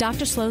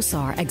 Dr.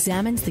 Slosar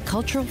examines the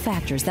cultural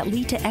factors that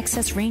lead to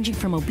excess, ranging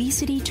from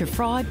obesity to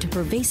fraud to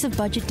pervasive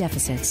budget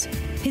deficits.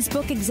 His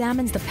book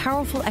examines the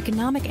powerful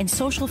economic and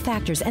social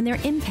factors and their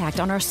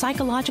impact on our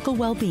psychological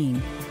well-being.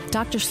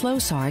 Dr.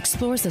 Slosar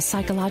explores the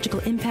psychological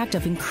impact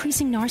of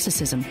increasing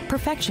narcissism,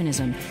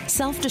 perfectionism,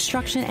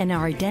 self-destruction, and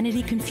our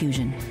identity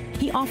confusion.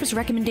 He offers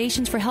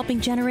recommendations for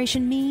helping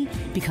Generation Me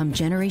become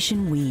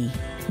Generation We.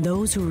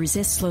 Those who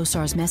resist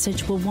Slosar's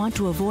message will want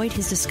to avoid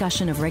his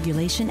discussion of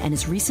regulation and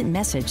his recent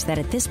message that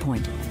at this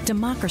point,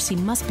 democracy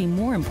must be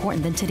more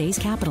important than today's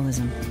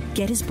capitalism.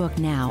 Get his book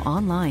now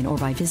online or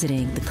by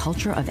visiting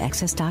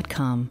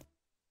thecultureofexcess.com.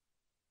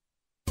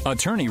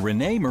 Attorney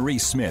Renee Marie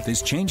Smith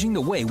is changing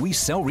the way we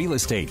sell real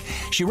estate.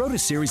 She wrote a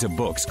series of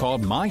books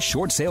called My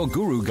Short Sale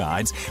Guru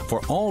Guides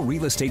for all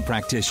real estate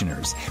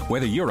practitioners.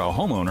 Whether you're a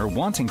homeowner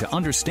wanting to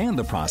understand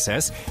the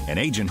process, an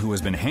agent who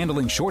has been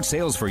handling short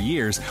sales for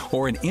years,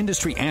 or an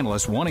industry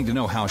analyst wanting to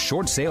know how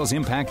short sales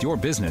impact your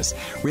business,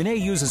 Renee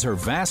uses her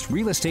vast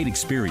real estate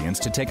experience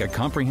to take a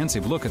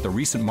comprehensive look at the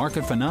recent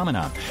market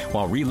phenomena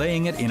while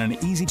relaying it in an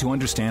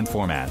easy-to-understand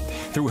format.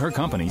 Through her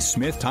company,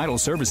 Smith Title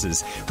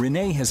Services,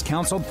 Renee has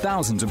counseled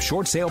thousands of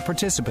short sale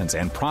participants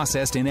and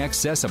processed in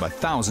excess of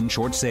 1,000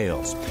 short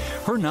sales.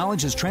 Her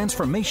knowledge is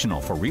transformational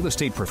for real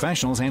estate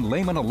professionals and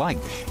laymen alike,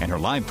 and her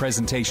live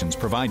presentations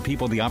provide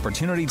people the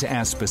opportunity to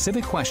ask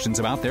specific questions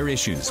about their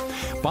issues.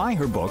 Buy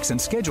her books and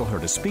schedule her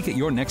to speak at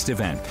your next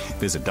event.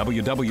 Visit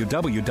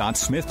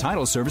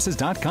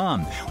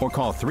www.smithtitleservices.com or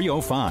call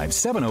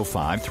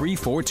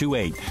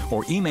 305-705-3428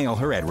 or email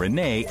her at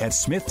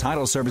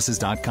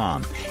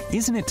renee@smithtitleservices.com.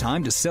 Isn't it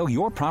time to sell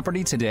your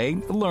property today?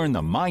 Learn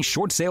the My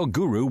Short Sale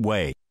Guru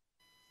way.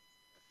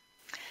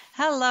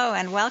 Hello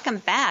and welcome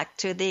back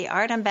to the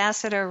Art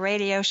Ambassador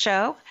Radio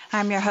Show.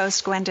 I'm your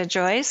host, Gwenda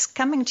Joyce,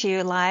 coming to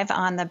you live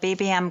on the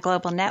BBM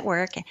Global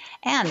Network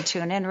and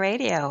TuneIn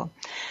Radio.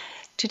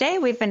 Today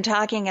we've been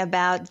talking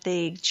about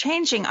the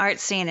changing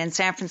art scene in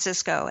San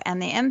Francisco and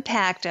the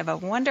impact of a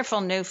wonderful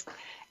new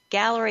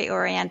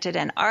gallery-oriented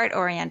and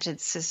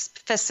art-oriented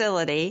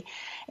facility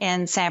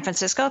in San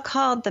Francisco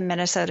called the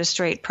Minnesota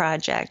Street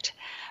Project.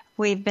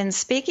 We've been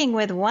speaking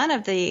with one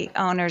of the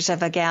owners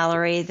of a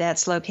gallery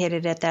that's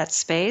located at that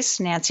space,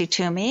 Nancy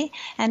Toomey,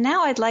 and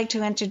now I'd like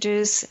to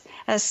introduce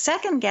a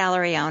second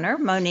gallery owner,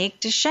 Monique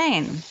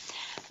Deschaines.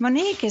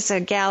 Monique is a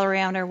gallery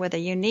owner with a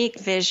unique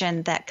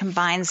vision that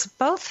combines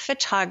both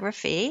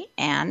photography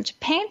and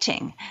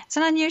painting. It's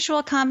an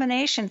unusual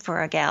combination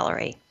for a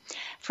gallery.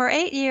 For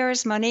 8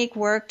 years, Monique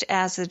worked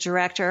as the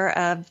director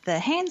of the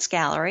Haynes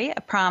Gallery,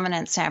 a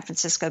prominent San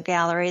Francisco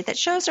gallery that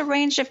shows a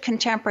range of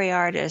contemporary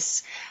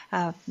artists,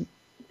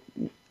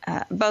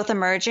 both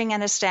emerging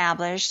and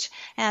established,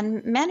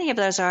 and many of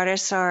those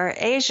artists are of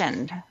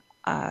Asian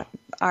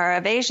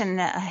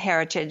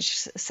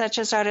heritage, such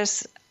as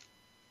artist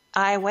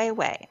Ai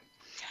Weiwei.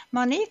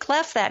 Monique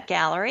left that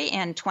gallery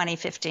in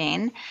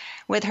 2015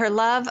 with her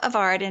love of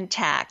art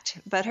intact,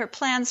 but her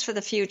plans for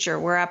the future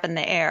were up in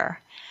the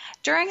air.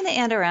 During the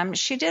interim,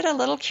 she did a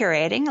little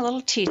curating, a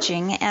little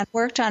teaching, and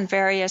worked on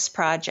various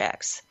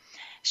projects.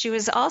 She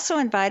was also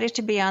invited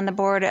to be on the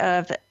board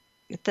of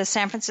the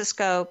San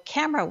Francisco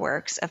Camera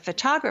Works, a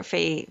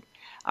photography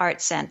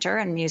art center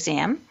and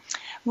museum,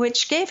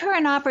 which gave her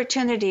an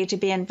opportunity to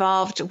be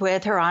involved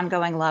with her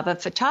ongoing love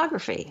of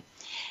photography.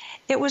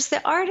 It was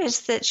the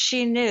artists that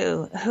she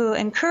knew who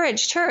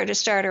encouraged her to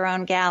start her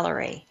own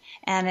gallery,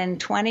 and in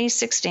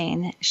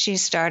 2016, she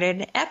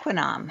started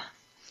Euqinom.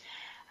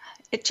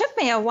 It took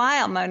me a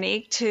while,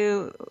 Monique,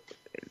 to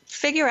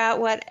figure out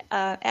what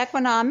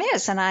Euqinom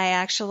is, and I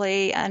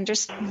actually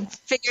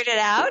figured it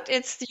out.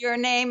 It's your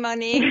name,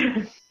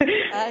 Monique.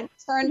 Yes,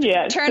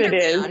 it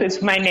is.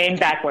 It's my name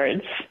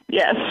backwards.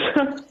 Yes.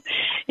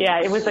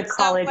 Yeah, it was a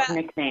college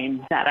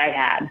nickname that I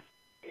had.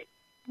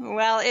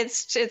 Well,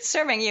 it's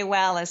serving you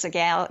well as a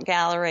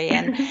gallery,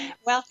 and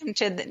welcome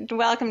to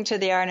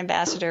the Art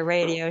Ambassador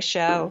Radio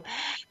Show.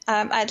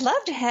 I'd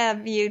love to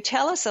have you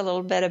tell us a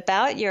little bit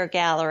about your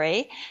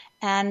gallery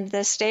and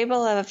the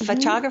stable of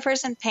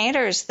photographers and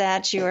painters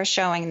that you are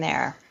showing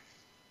there.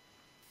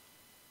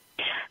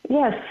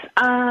 Yes,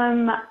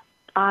 I'm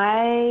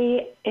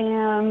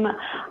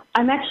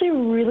actually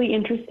really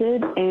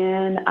interested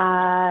in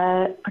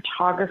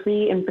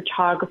photography and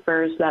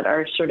photographers that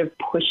are sort of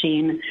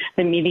pushing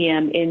the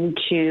medium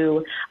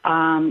into,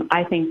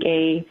 I think,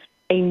 a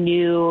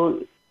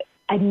new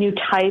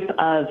type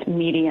of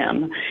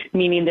medium,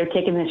 meaning they're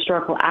taking the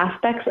historical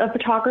aspects of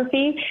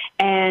photography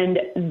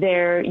and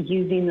they're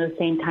using those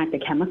same type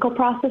of chemical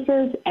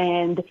processes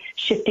and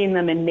shifting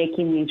them and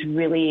making these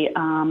really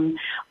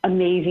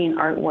amazing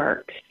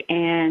artworks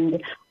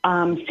and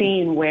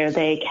seeing where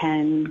they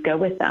can go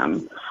with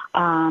them.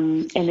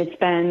 And it's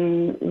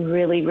been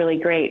really, really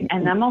great.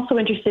 And I'm also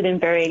interested in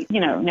very,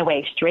 in a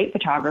way, straight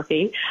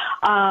photography.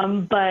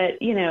 But,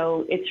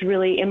 it's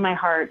really in my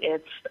heart.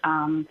 It's,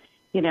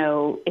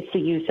 it's the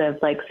use of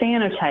like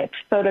cyanotypes,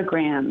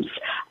 photograms,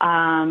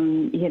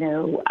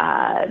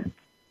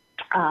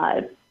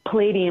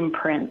 palladium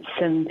prints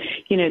and,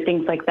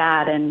 things like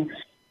that. And,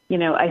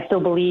 I still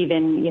believe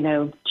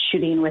in,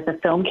 shooting with a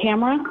film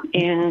camera.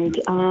 And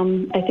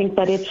I think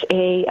that it's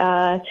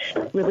a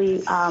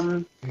really,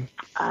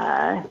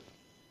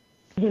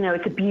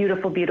 it's a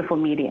beautiful, beautiful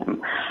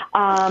medium.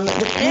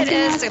 It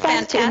is a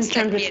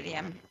fantastic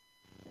medium.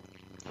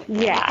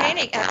 Yeah.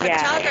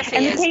 Photography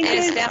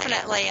is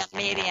definitely a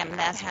medium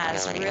that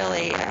has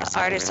really,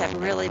 artists have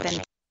really been.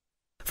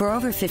 For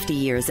over 50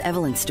 years,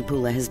 Evelyn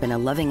Stapula has been a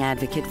loving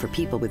advocate for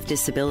people with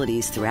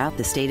disabilities throughout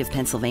the state of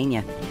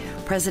Pennsylvania.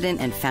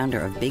 President and founder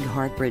of Big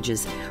Heart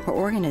Bridges, her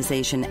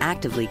organization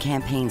actively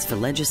campaigns for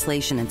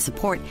legislation and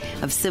support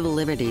of civil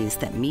liberties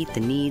that meet the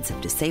needs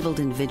of disabled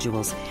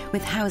individuals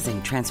with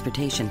housing,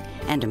 transportation,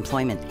 and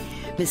employment.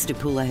 Ms.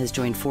 Stapula has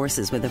joined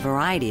forces with a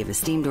variety of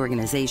esteemed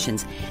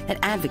organizations that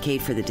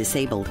advocate for the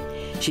disabled.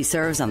 She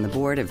serves on the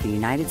board of the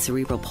United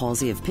Cerebral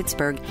Palsy of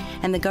Pittsburgh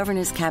and the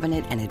Governor's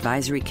Cabinet and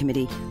Advisory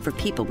Committee for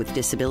People with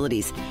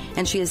Disabilities,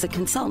 and she is a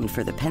consultant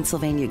for the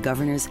Pennsylvania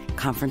Governor's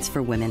Conference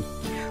for Women.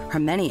 Her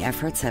many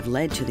efforts have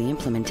led to the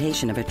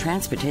implementation of a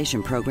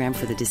transportation program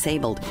for the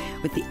disabled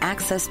with the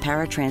Access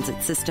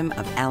Paratransit System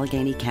of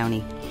Allegheny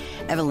County.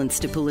 Evelyn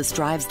Stapula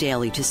strives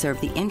daily to serve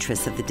the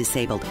interests of the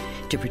disabled,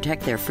 to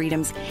protect their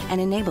freedoms,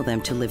 and enable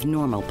them to live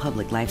normal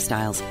public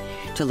lifestyles.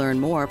 To learn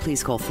more,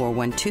 please call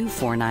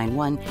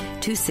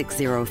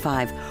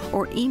 412-491-2605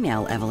 or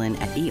email Evelyn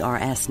at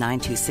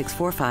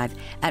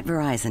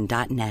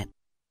ers92645@verizon.net.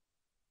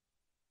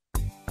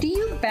 Do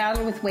you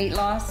battle with weight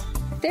loss?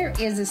 There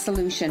is a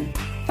solution.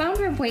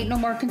 Founder of Weight No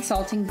More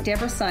Consulting,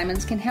 Deborah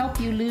Simons, can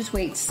help you lose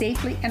weight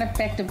safely and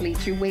effectively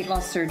through weight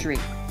loss surgery.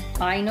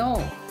 I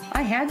know.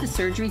 I had the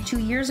surgery 2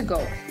 years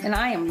ago, and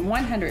I am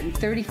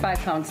 135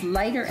 pounds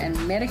lighter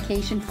and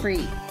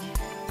medication-free.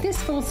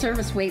 This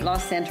full-service weight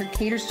loss center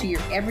caters to your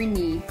every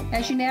need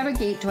as you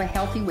navigate to a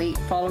healthy weight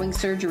following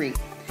surgery.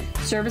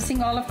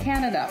 Servicing all of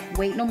Canada,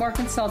 Weight No More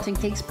Consulting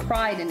takes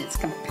pride in its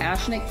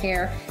compassionate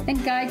care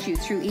and guides you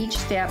through each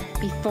step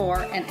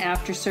before and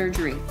after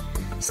surgery.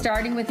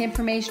 Starting with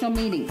informational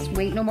meetings,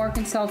 Weight No More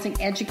Consulting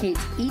educates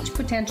each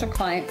potential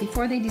client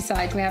before they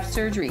decide to have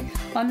surgery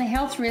on the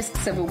health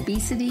risks of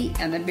obesity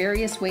and the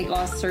various weight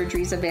loss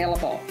surgeries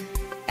available.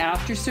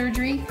 After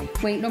surgery,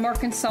 Weight No More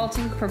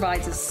Consulting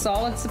provides a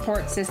solid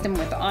support system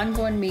with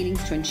ongoing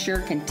meetings to ensure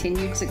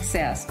continued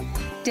success.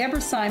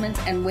 Deborah Simons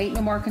and Weight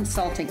No More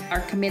Consulting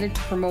are committed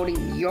to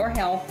promoting your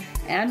health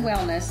and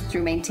wellness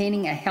through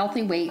maintaining a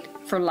healthy weight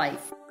for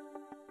life.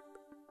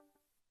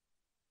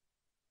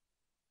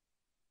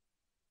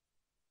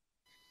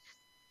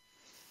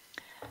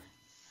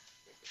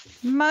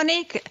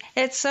 Monique,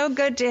 it's so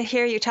good to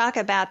hear you talk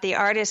about the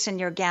artists in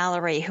your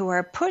gallery who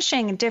are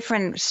pushing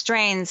different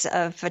strains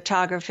of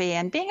photography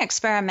and being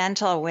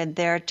experimental with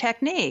their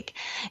technique.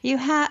 You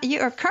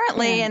are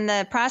currently in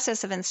the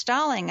process of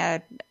installing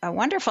a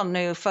wonderful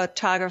new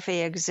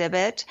photography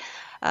exhibit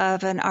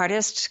of an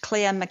artist,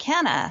 Clea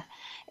McKenna,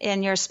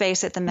 in your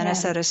space at the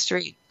Minnesota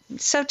Street.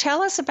 So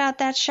tell us about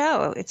that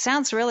show. It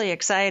sounds really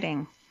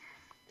exciting.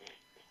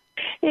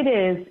 It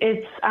is.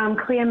 It's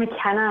Clea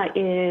McKenna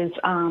is.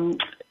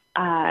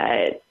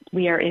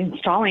 We are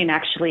installing,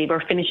 actually,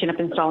 we're finishing up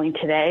installing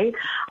today.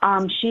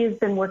 She has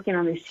been working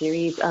on a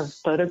series of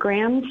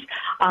photograms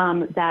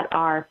that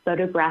are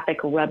photographic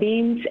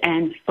rubbings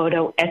and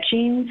photo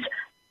etchings,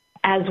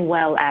 as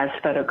well as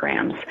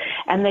photograms.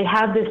 And they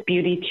have this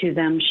beauty to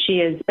them. She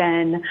has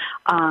been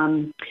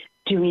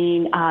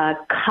doing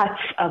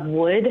cuts of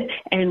wood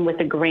and with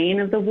the grain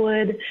of the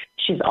wood.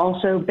 She's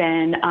also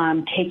been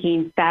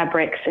taking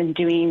fabrics and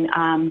doing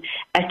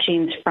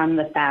etchings from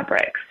the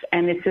fabrics.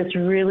 And it's this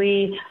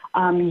really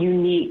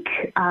unique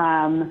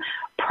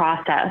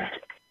process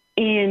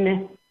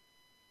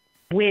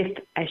with,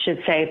 I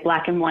should say,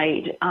 black and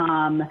white,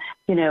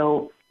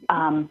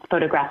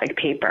 photographic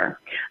paper.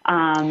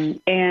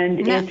 And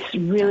it's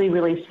really,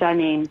 really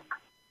stunning.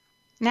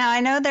 Now,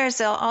 I know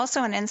there's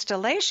also an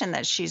installation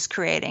that she's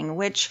creating,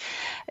 which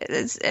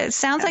it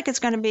sounds like it's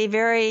going to be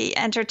very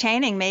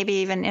entertaining, maybe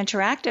even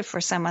interactive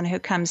for someone who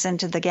comes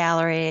into the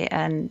gallery.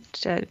 And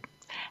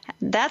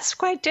that's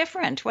quite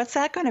different. What's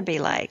that going to be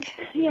like?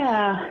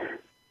 Yeah,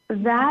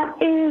 that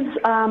is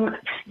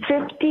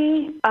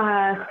 50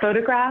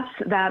 photographs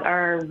that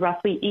are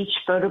roughly, each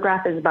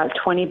photograph is about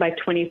 20 by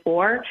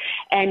 24.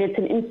 And it's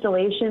an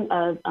installation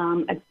of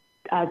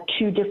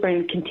two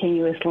different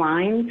continuous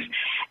lines.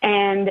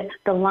 And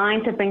the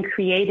lines have been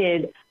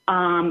created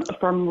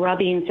from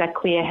rubbings that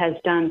Clea has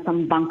done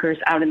from bunkers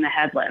out in the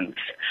headlands.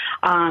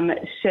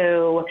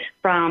 So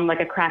from like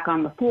a crack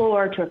on the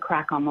floor to a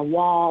crack on the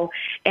wall.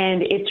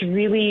 And it's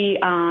really,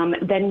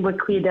 then what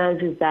Clea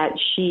does is that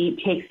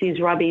she takes these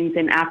rubbings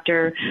and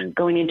after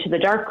going into the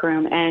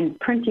darkroom and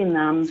printing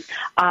them,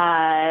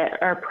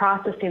 or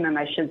processing them,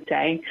 I should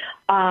say,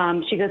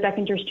 she goes back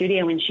into her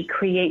studio and she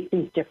creates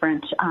these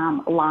different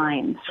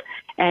lines.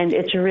 And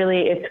it's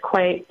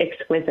quite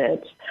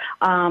exquisite.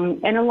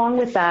 And along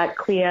with that,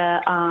 Clea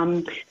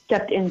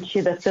stepped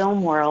into the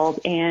film world,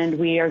 and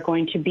we are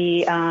going to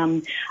be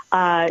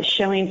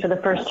showing for the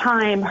first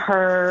time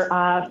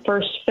her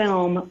first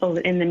film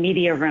in the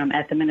media room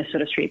at the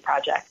Minnesota Street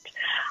Project.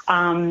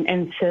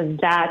 And so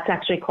that's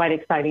actually quite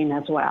exciting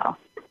as well.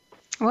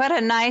 What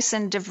a nice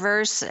and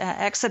diverse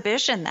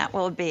exhibition that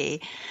will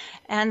be.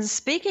 And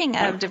speaking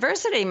of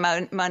diversity,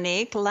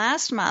 Monique,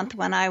 last month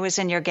when I was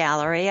in your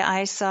gallery,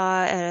 I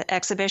saw an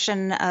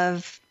exhibition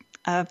of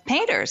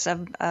painters,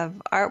 of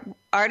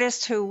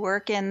artists who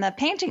work in the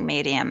painting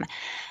medium.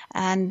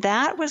 And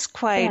that was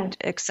quite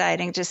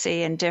exciting to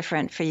see and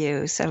different for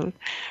you. So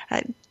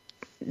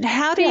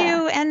how do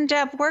you end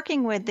up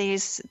working with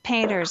these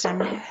painters,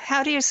 and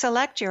how do you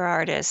select your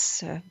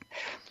artists?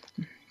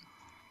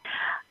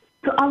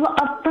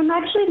 From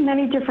actually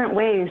many different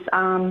ways.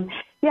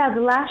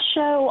 The last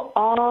show,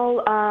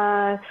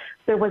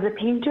 there was a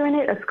painter in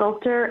it, a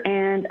sculptor,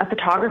 and a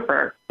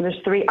photographer. There's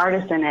 3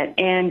 artists in it,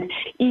 and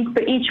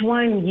each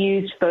one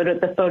used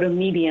the photo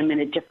medium in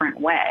a different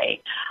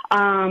way.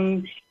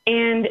 And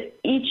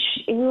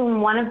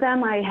even one of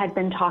them I had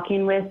been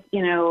talking with,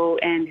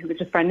 and who was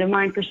a friend of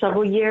mine for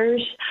several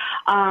years.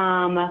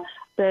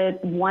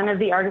 One of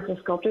the artists and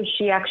sculptors,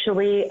 she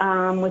actually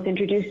was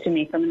introduced to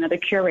me from another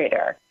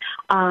curator.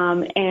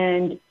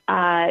 And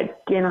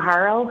Dana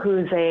Harrell,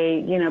 who's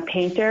a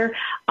painter,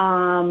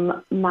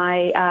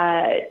 my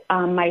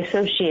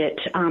associate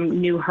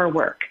knew her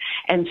work,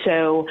 and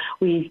so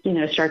we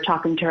started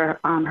talking to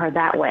her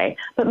that way.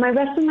 But my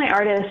rest of my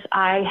artists,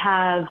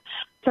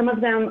 some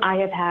of them I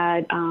have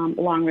had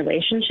long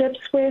relationships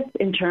with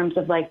in terms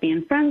of like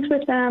being friends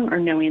with them or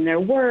knowing their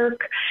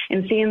work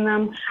and seeing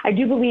them. I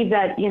do believe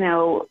that,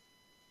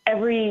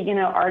 every,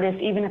 artist,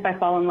 even if I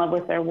fall in love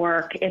with their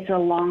work, it's a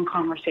long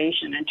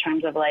conversation in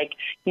terms of like,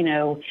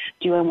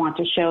 do I want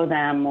to show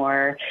them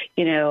or,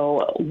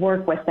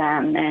 work with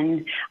them?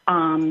 And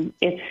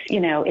it's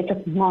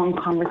a long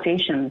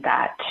conversation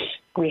that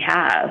we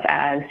have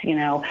as,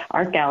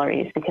 art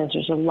galleries, because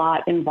there's a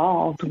lot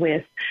involved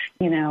with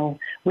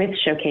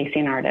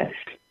showcasing artists.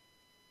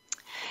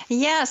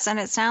 Yes, and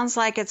it sounds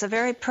like it's a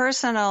very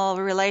personal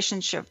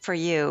relationship for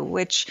you,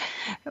 which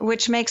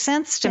makes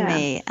sense to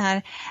me.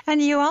 And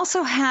you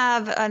also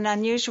have an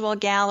unusual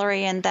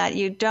gallery in that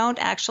you don't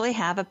actually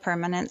have a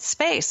permanent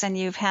space, and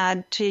you've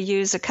had to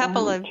use a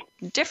couple of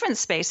different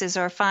spaces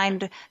or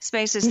find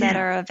spaces that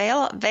are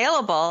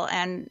available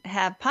and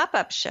have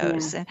pop-up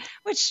shows,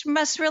 which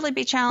must really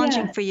be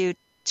challenging for you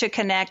to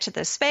connect to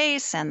the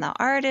space and the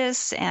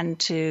artists and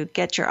to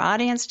get your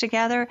audience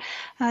together.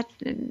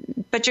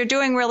 But you're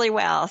doing really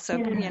well. So,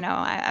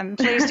 I'm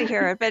pleased to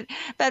hear it.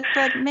 But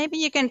maybe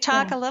you can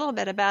talk a little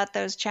bit about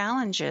those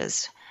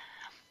challenges.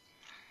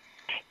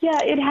 Yeah,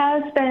 it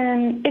has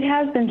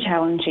been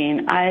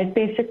challenging. I've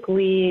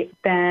basically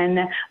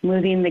been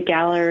moving the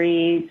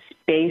gallery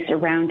space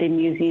around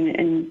and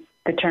using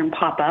the term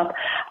pop-up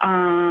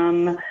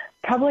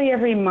probably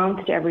every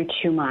month to every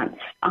 2 months.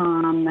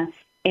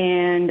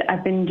 And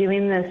I've been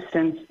doing this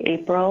since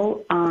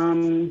April.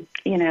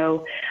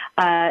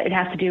 It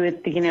has to do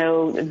with,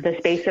 the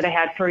space that I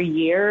had for a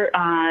year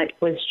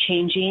was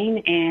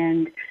changing,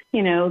 and,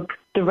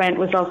 the rent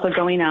was also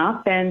going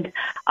up. And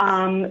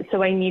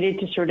so I needed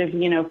to sort of,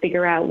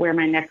 figure out where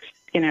my next,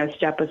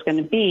 step was going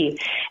to be.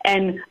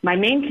 And my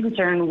main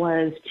concern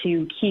was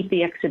to keep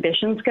the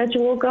exhibition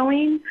schedule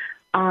going.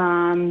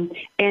 And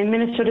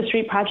Minnesota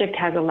Street Project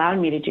has allowed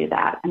me to do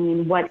that. I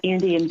mean, what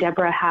Andy and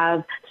Deborah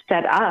have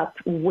set up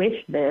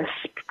with this,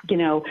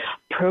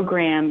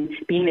 program,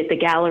 being at the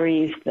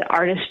galleries, the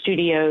artist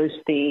studios,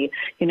 the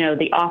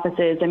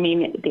offices,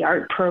 the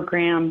art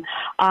program.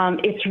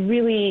 It's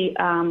really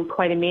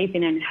quite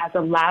amazing, and has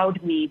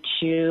allowed me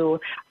to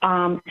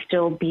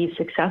still be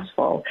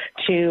successful.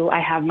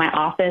 I have my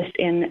office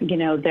in,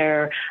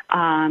 their,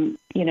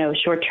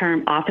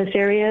 short-term office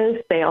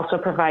areas. They also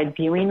provide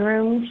viewing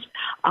rooms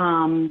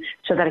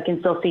so that I can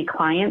still see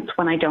clients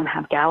when I don't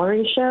have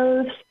gallery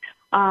shows.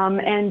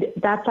 And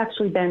that's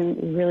actually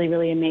been really,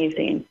 really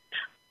amazing.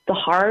 The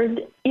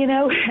hard,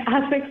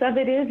 aspects of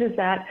it is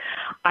that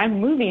I'm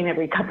moving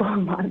every couple of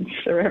months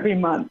or every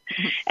month.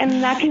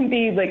 And that can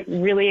be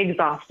really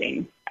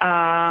exhausting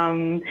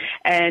and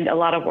a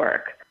lot of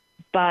work.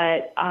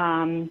 But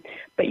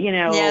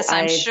yes,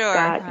 I'm sure.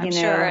 I'm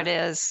sure it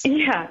is.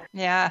 Yeah.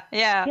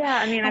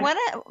 Yeah.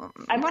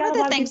 One of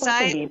the things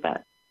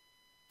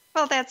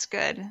well, that's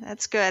good.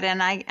 That's good.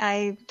 And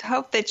I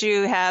hope that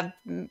you have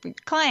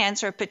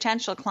clients or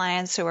potential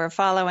clients who are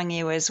following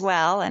you as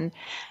well and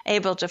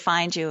able to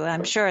find you.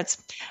 I'm sure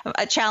it's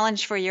a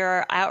challenge for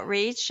your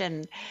outreach,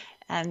 and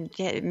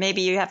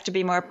maybe you have to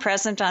be more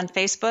present on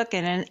Facebook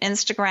and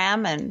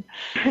Instagram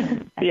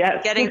and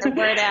yes. getting the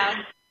word out.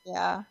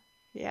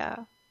 Yeah.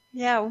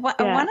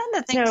 One of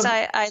the things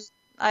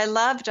I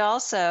loved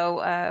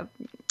also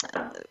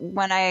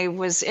when I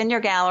was in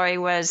your gallery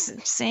was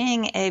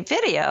seeing a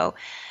video.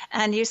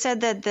 And you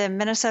said that the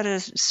Minnesota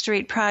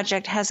Street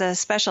Project has a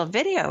special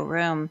video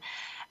room.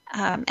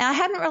 I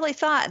hadn't really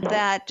thought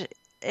that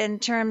in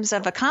terms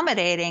of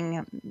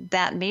accommodating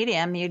that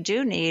medium, you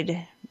do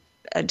need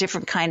a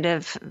different kind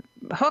of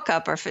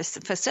hookup or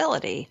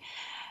facility.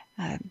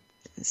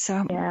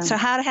 So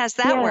how has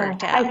that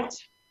worked out?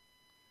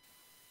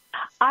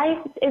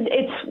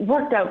 It's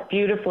worked out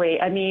beautifully.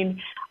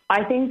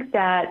 I think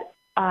that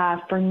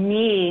for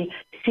me,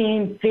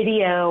 seeing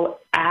video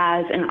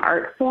as an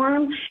art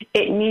form,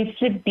 it needs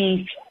to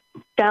be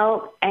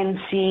felt and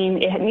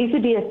seen. It needs to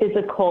be a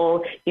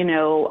physical,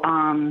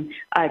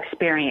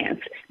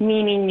 experience,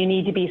 meaning you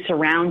need to be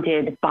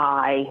surrounded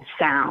by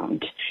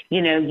sound.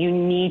 You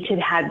need to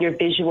have your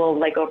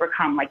visual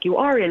overcome like you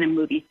are in a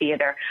movie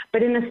theater,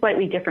 but in a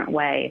slightly different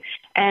way.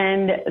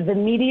 And the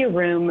media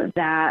room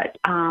that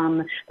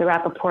the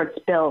Rappaports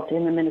built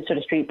in the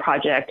Minnesota Street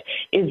Project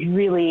is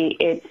really,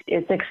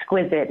 it's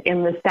exquisite,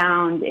 and the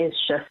sound is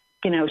just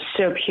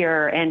so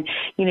pure, and,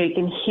 you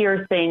can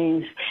hear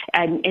things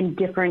in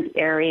different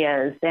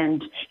areas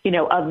and,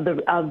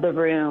 of the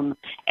room.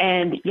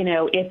 And,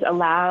 it's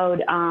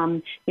allowed,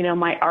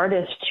 my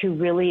artists to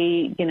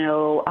really,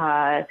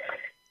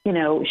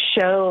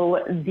 show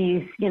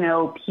these,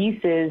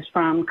 pieces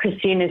from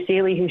Christina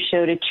Seeley, who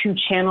showed a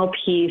 2-channel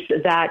piece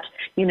that,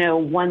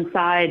 one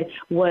side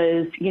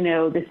was,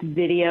 this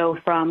video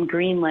from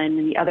Greenland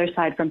and the other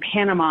side from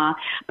Panama.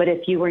 But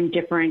if you were in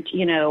different,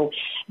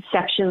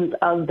 sections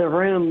of the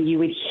room, you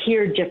would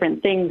hear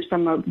different things,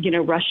 from a,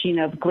 rushing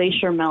of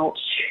glacier melt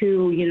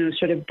to,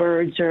 sort of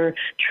birds or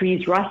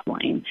trees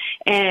rustling.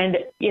 And,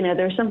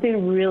 there's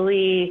something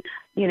really,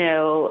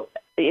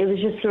 it was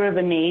just sort of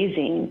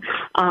amazing.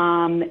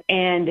 And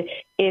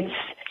it's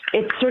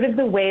sort of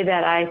the way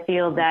that I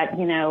feel that,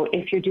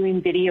 if you're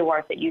doing video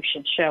art, that you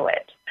should show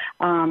it.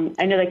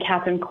 I know the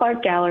Catherine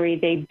Clark Gallery,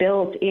 they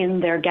built in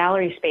their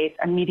gallery space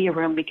a media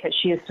room because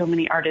she has so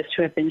many artists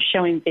who have been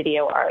showing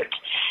video art.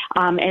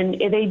 And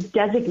they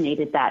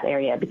designated that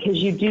area because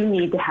you do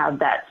need to have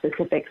that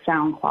specific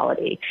sound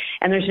quality.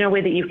 And there's no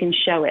way that you can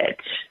show it.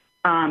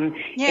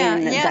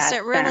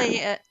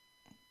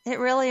 It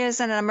really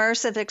is an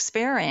immersive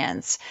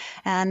experience,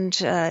 and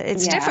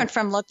it's different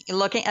from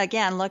looking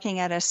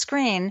at a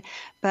screen.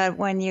 But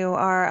when you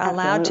are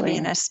allowed to be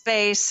in a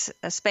space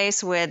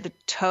with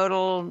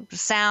total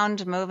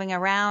sound moving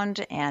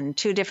around and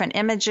 2 different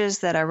images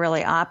that are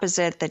really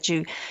opposite, that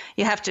you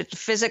have to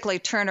physically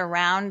turn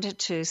around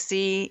to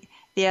see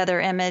the other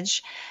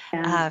image.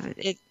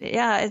 It's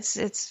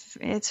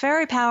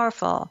very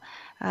powerful.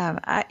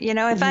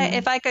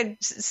 If I could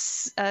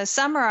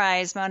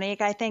summarize,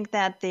 Monique, I think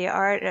that the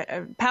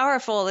art,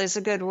 powerful is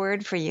a good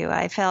word for you.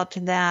 I felt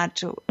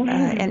that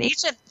and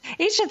each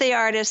of the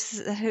artists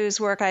whose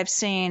work I've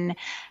seen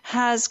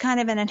has kind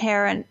of an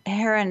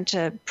inherent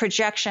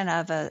projection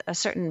of a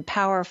certain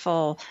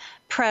powerful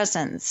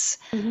presence.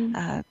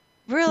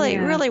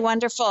 Really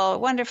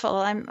wonderful.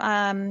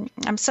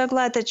 I'm so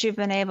glad that you've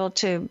been able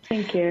to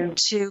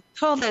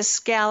pull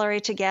this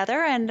gallery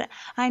together, and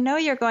I know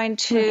you're going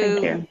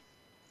to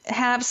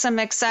have some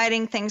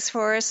exciting things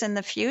for us in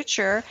the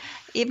future,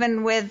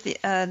 even with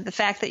the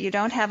fact that you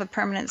don't have a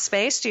permanent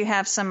space. Do you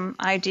have some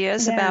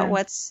ideas about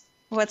where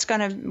it's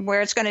going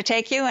to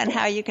take you and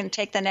how you can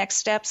take the next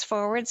steps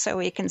forward so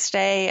we can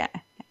stay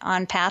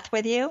on path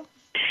with you?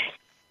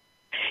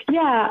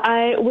 Yeah,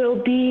 I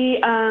will be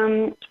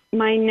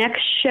my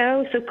next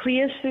show. So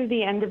CLIA's through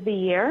the end of the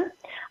year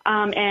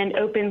and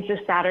opens this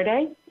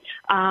Saturday.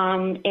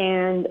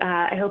 And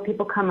I hope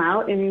people come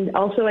out. And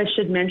also I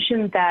should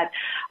mention that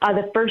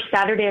the first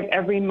Saturday of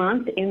every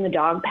month in the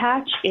Dog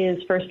Patch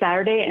is First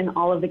Saturday, and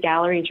all of the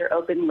galleries are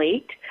open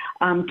late.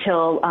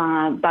 till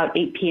about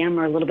 8 p.m.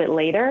 or a little bit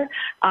later.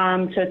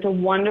 So it's a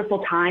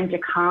wonderful time to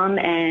come,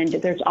 and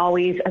there's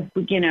always a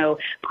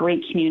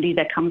great community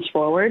that comes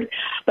forward.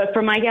 But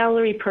for my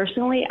gallery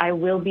personally, I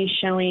will be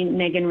showing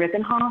Megan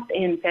Rippenhoff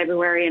in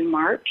February and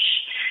March.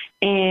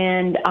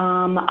 And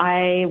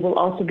I will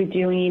also be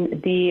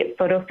doing the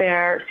Photo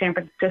Fair San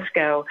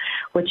Francisco,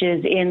 which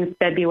is in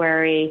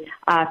February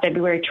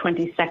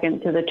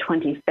 22nd to the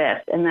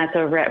 25th, and that's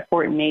over at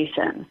Fort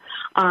Mason.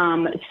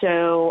 And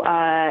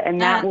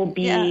that will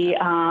be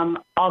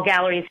all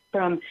galleries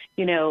from,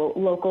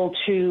 local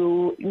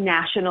to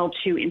national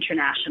to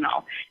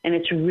international, and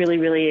it's really,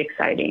 really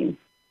exciting.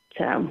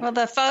 Well,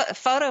 the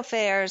photo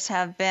fairs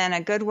have been a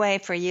good way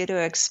for you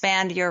to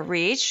expand your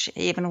reach,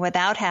 even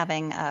without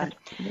having a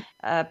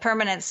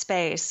permanent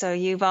space. So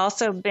you've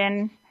also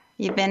been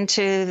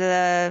to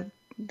the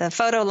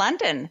Photo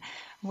London,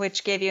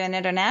 which gave you an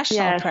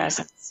international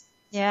presence.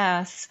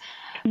 Yes.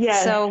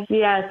 Yes. So,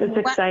 yes, it's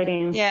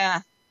exciting.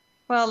 Yeah.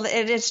 Well,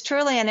 it is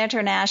truly an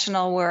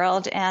international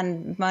world,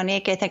 and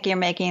Monique, I think you're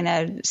making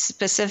a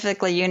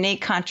specifically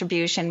unique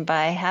contribution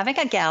by having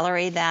a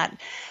gallery that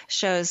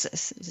shows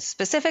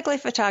specifically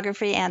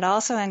photography and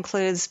also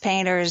includes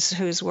painters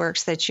whose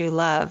works that you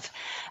love.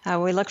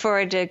 We look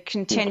forward to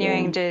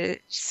continuing to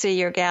see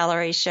your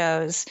gallery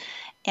shows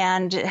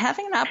and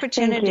having an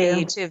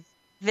opportunity to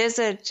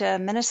visit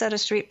Minnesota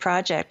Street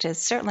Project.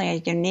 It's certainly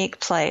a unique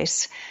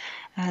place.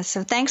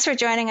 So thanks for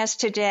joining us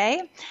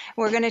today.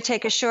 We're going to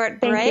take a short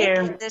break.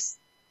 Thank you.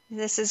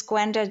 This is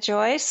Gwenda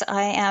Joyce.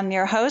 I am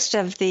your host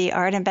of the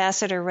Art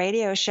Ambassador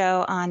radio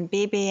show on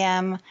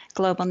BBM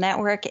Global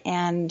Network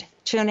and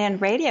TuneIn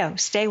Radio.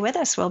 Stay with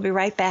us. We'll be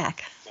right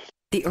back.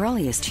 The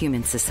earliest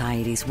human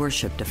societies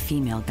worshipped a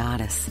female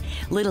goddess.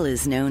 Little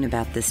is known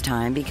about this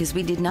time because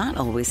we did not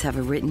always have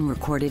a written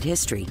recorded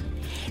history.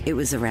 It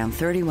was around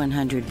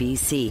 3100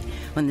 BC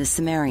when the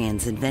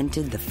Sumerians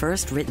invented the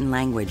first written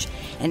language,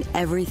 and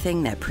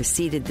everything that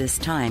preceded this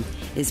time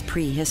is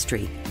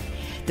prehistory.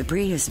 The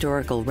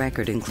prehistorical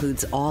record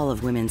includes all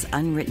of women's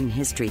unwritten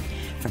history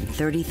from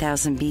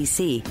 30,000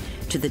 BC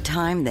to the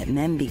time that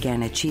men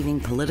began achieving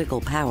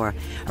political power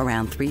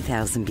around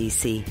 3000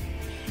 BC.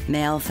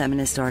 Male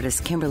feminist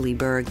artist Kimberly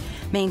Berg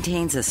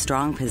maintains a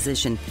strong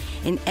position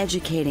in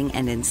educating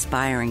and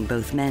inspiring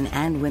both men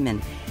and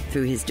women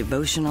through his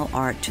devotional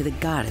art to the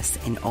goddess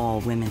in all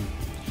women.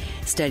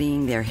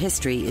 Studying their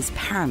history is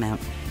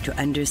paramount to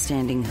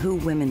understanding who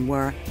women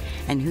were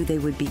and who they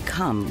would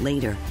become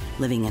later,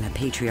 living in a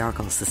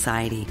patriarchal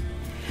society.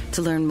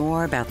 To learn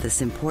more about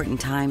this important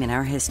time in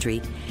our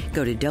history,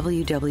 go to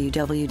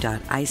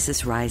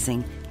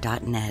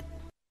www.isisrising.net.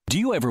 Do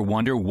you ever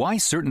wonder why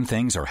certain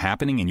things are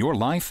happening in your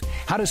life?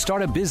 How to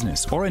start a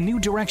business or a new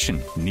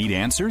direction? Need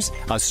answers?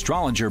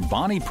 Astrologer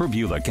Bonnie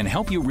Prabula can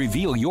help you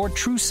reveal your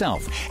true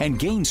self and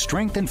gain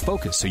strength and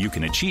focus so you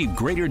can achieve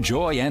greater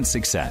joy and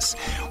success.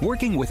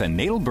 Working with a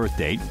natal birth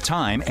date,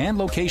 time, and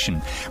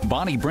location,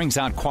 Bonnie brings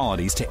out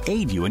qualities to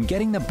aid you in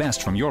getting the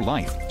best from your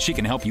life. She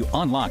can help you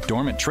unlock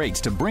dormant traits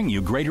to bring you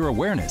greater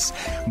awareness.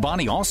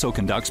 Bonnie also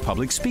conducts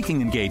public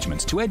speaking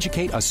engagements to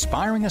educate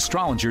aspiring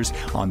astrologers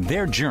on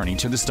their journey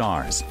to the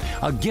stars.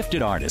 A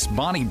gifted artist,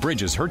 Bonnie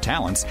bridges her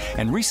talents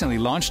and recently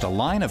launched a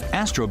line of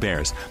Astro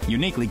Bears,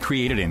 uniquely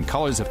created in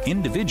colors of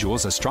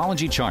individuals'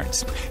 astrology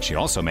charts. She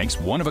also makes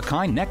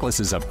one-of-a-kind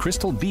necklaces of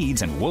crystal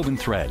beads and woven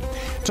thread.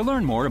 To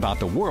learn more about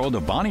the world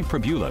of Bonnie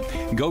Prabula,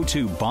 go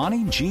to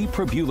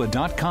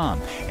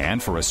BonnieGPrabula.com.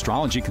 And for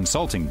astrology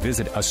consulting,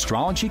 visit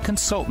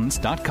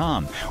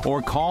astrologyconsultants.com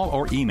or call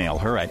or email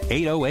her at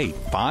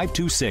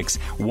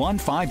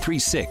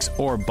 808-526-1536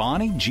 or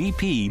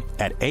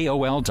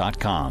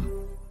BonnieGP@AOL.com.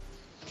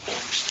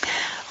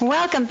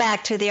 Welcome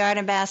back to the Art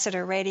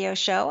Ambassador radio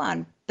show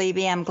on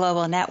BBM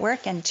Global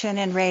Network and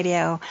TuneIn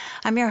Radio.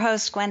 I'm your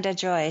host, Gwenda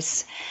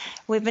Joyce.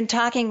 We've been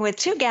talking with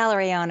two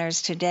gallery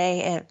owners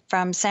today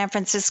from San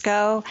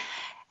Francisco.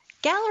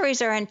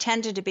 Galleries are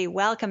intended to be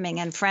welcoming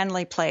and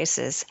friendly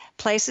places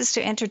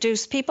to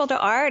introduce people to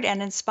art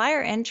and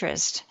inspire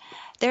interest.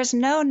 There's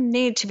no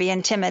need to be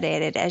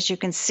intimidated, as you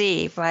can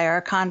see by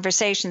our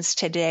conversations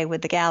today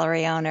with the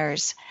gallery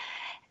owners.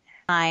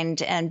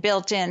 And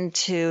built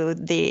into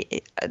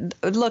the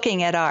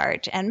looking at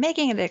art and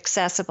making it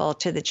accessible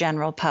to the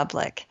general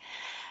public.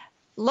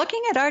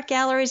 Looking at art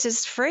galleries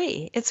is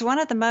free. It's one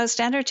of the most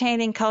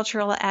entertaining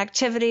cultural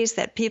activities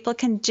that people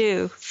can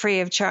do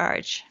free of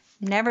charge.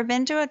 Never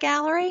been to a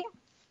gallery?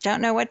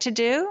 Don't know what to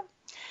do?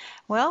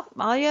 Well,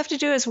 all you have to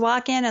do is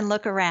walk in and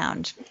look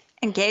around.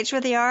 Engage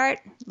with the art,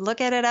 look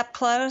at it up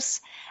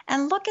close,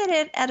 and look at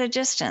it at a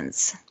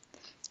distance.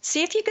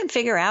 See if you can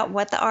figure out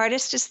what the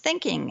artist is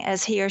thinking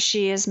as he or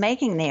she is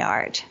making the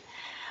art.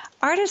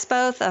 Art is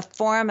both a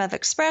form of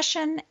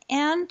expression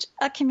and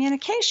a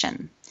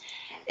communication.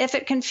 If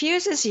it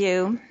confuses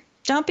you,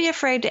 don't be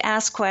afraid to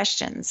ask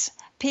questions.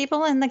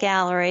 People in the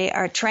gallery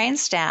are trained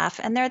staff,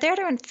 and they're there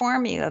to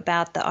inform you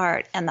about the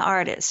art and the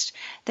artist.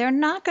 They're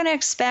not going to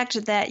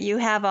expect that you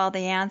have all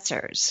the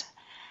answers.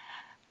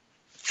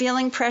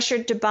 Feeling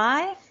pressured to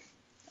buy?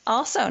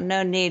 Also,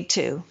 no need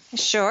to.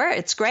 Sure,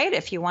 it's great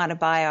if you want to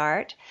buy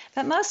art,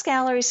 But most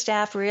gallery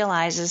staff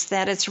realizes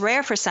that it's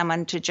rare for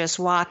someone to just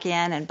walk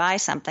in and buy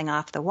something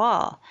off the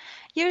wall.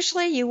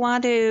 Usually you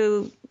want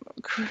to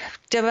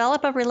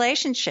develop a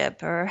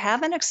relationship or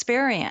have an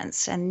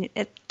experience, and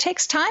it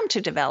takes time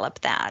to develop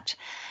that.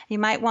 You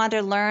might want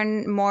to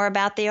learn more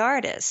about the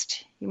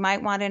artist. You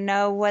might want to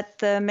know what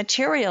the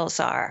materials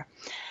are.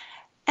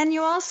 And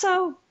you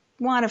also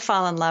want to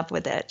fall in love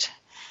with it.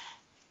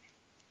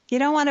 You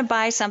don't want to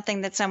buy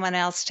something that someone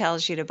else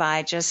tells you to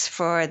buy just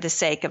for the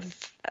sake of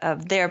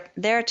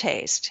their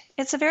taste.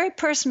 It's a very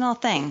personal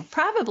thing,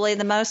 probably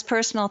the most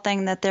personal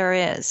thing that there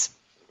is.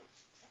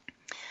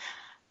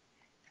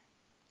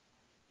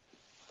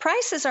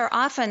 Prices are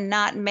often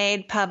not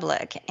made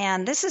public,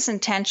 and this is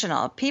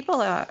intentional.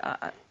 People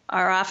are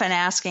often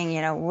asking,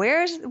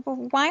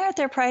 why aren't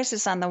there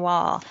prices on the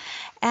wall?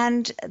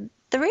 And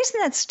the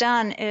reason that's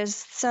done is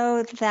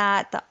so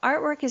that the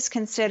artwork is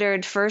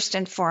considered first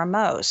and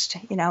foremost,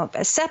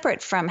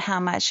 separate from how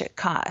much it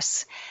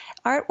costs.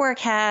 Artwork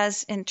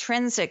has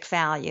intrinsic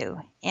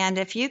value, and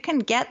if you can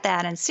get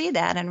that and see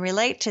that and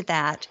relate to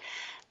that,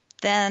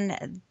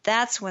 then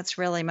that's what's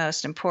really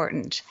most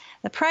important.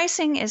 The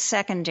pricing is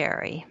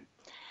secondary.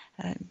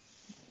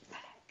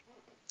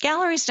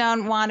 Galleries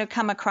don't want to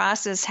come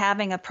across as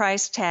having a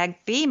price tag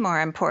be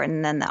more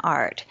important than the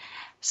art,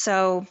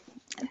 so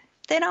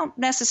they don't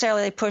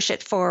necessarily push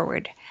it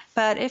forward.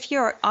 But if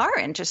you are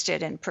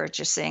interested in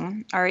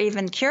purchasing or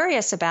even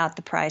curious about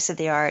the price of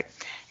the art,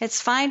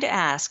 it's fine to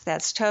ask.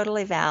 That's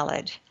totally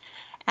valid.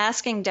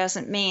 Asking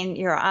doesn't mean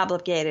you're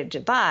obligated to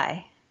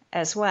buy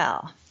as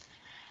well.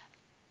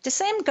 The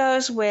same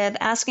goes with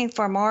asking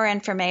for more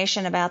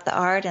information about the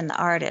art and the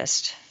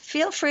artist.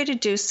 Feel free to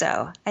do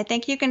so. I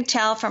think you can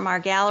tell from our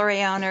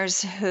gallery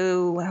owners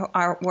who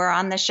were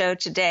on the show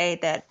today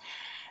that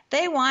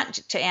they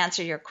want to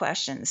answer your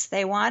questions.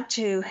 They want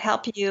to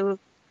help you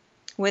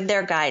with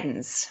their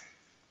guidance.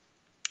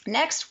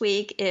 Next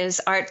week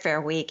is Art Fair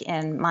Week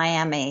in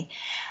Miami.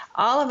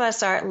 All of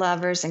us art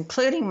lovers,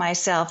 including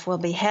myself, will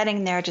be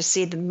heading there to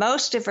see the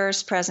most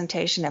diverse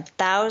presentation of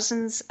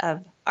thousands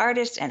of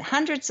artists and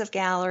hundreds of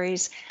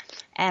galleries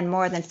and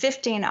more than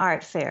 15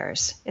 art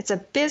fairs. It's a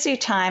busy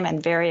time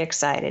and very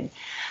excited.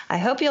 I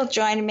hope you'll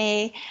join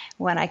me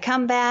when I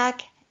come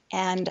back,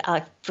 and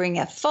I'll bring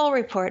a full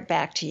report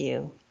back to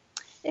you.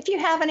 If you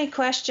have any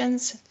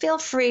questions, feel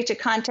free to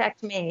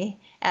contact me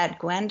at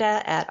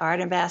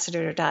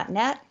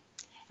gwenda@artambassador.net.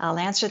 I'll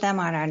answer them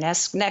on our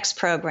next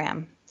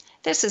program.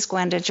 This is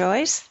Gwenda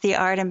Joyce, the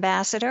Art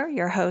Ambassador,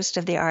 your host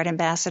of the Art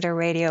Ambassador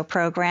radio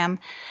program.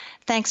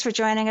 Thanks for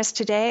joining us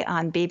today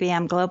on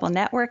BBM Global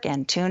Network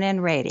and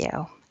TuneIn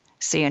Radio.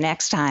 See you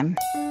next time.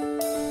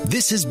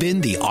 This has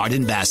been The Art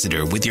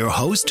Ambassador with your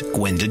host,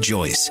 Gwenda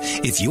Joyce.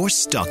 If you're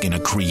stuck in a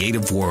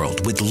creative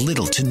world with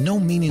little to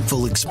no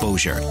meaningful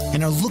exposure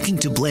and are looking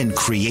to blend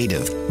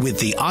creative with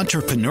the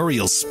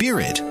entrepreneurial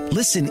spirit,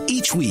 listen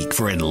each week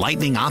for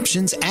enlightening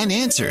options and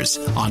answers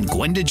on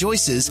Gwenda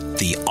Joyce's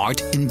The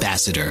Art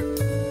Ambassador.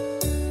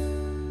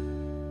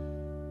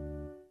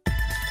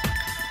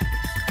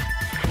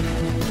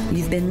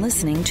 You've been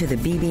listening to the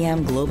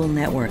BBM Global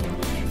Network.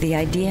 The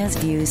ideas,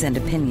 views, and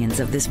opinions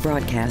of this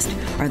broadcast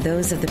are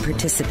those of the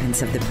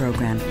participants of the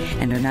program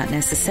and are not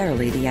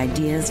necessarily the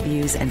ideas,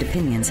 views, and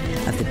opinions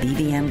of the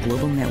BBM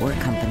Global Network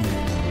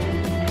Company.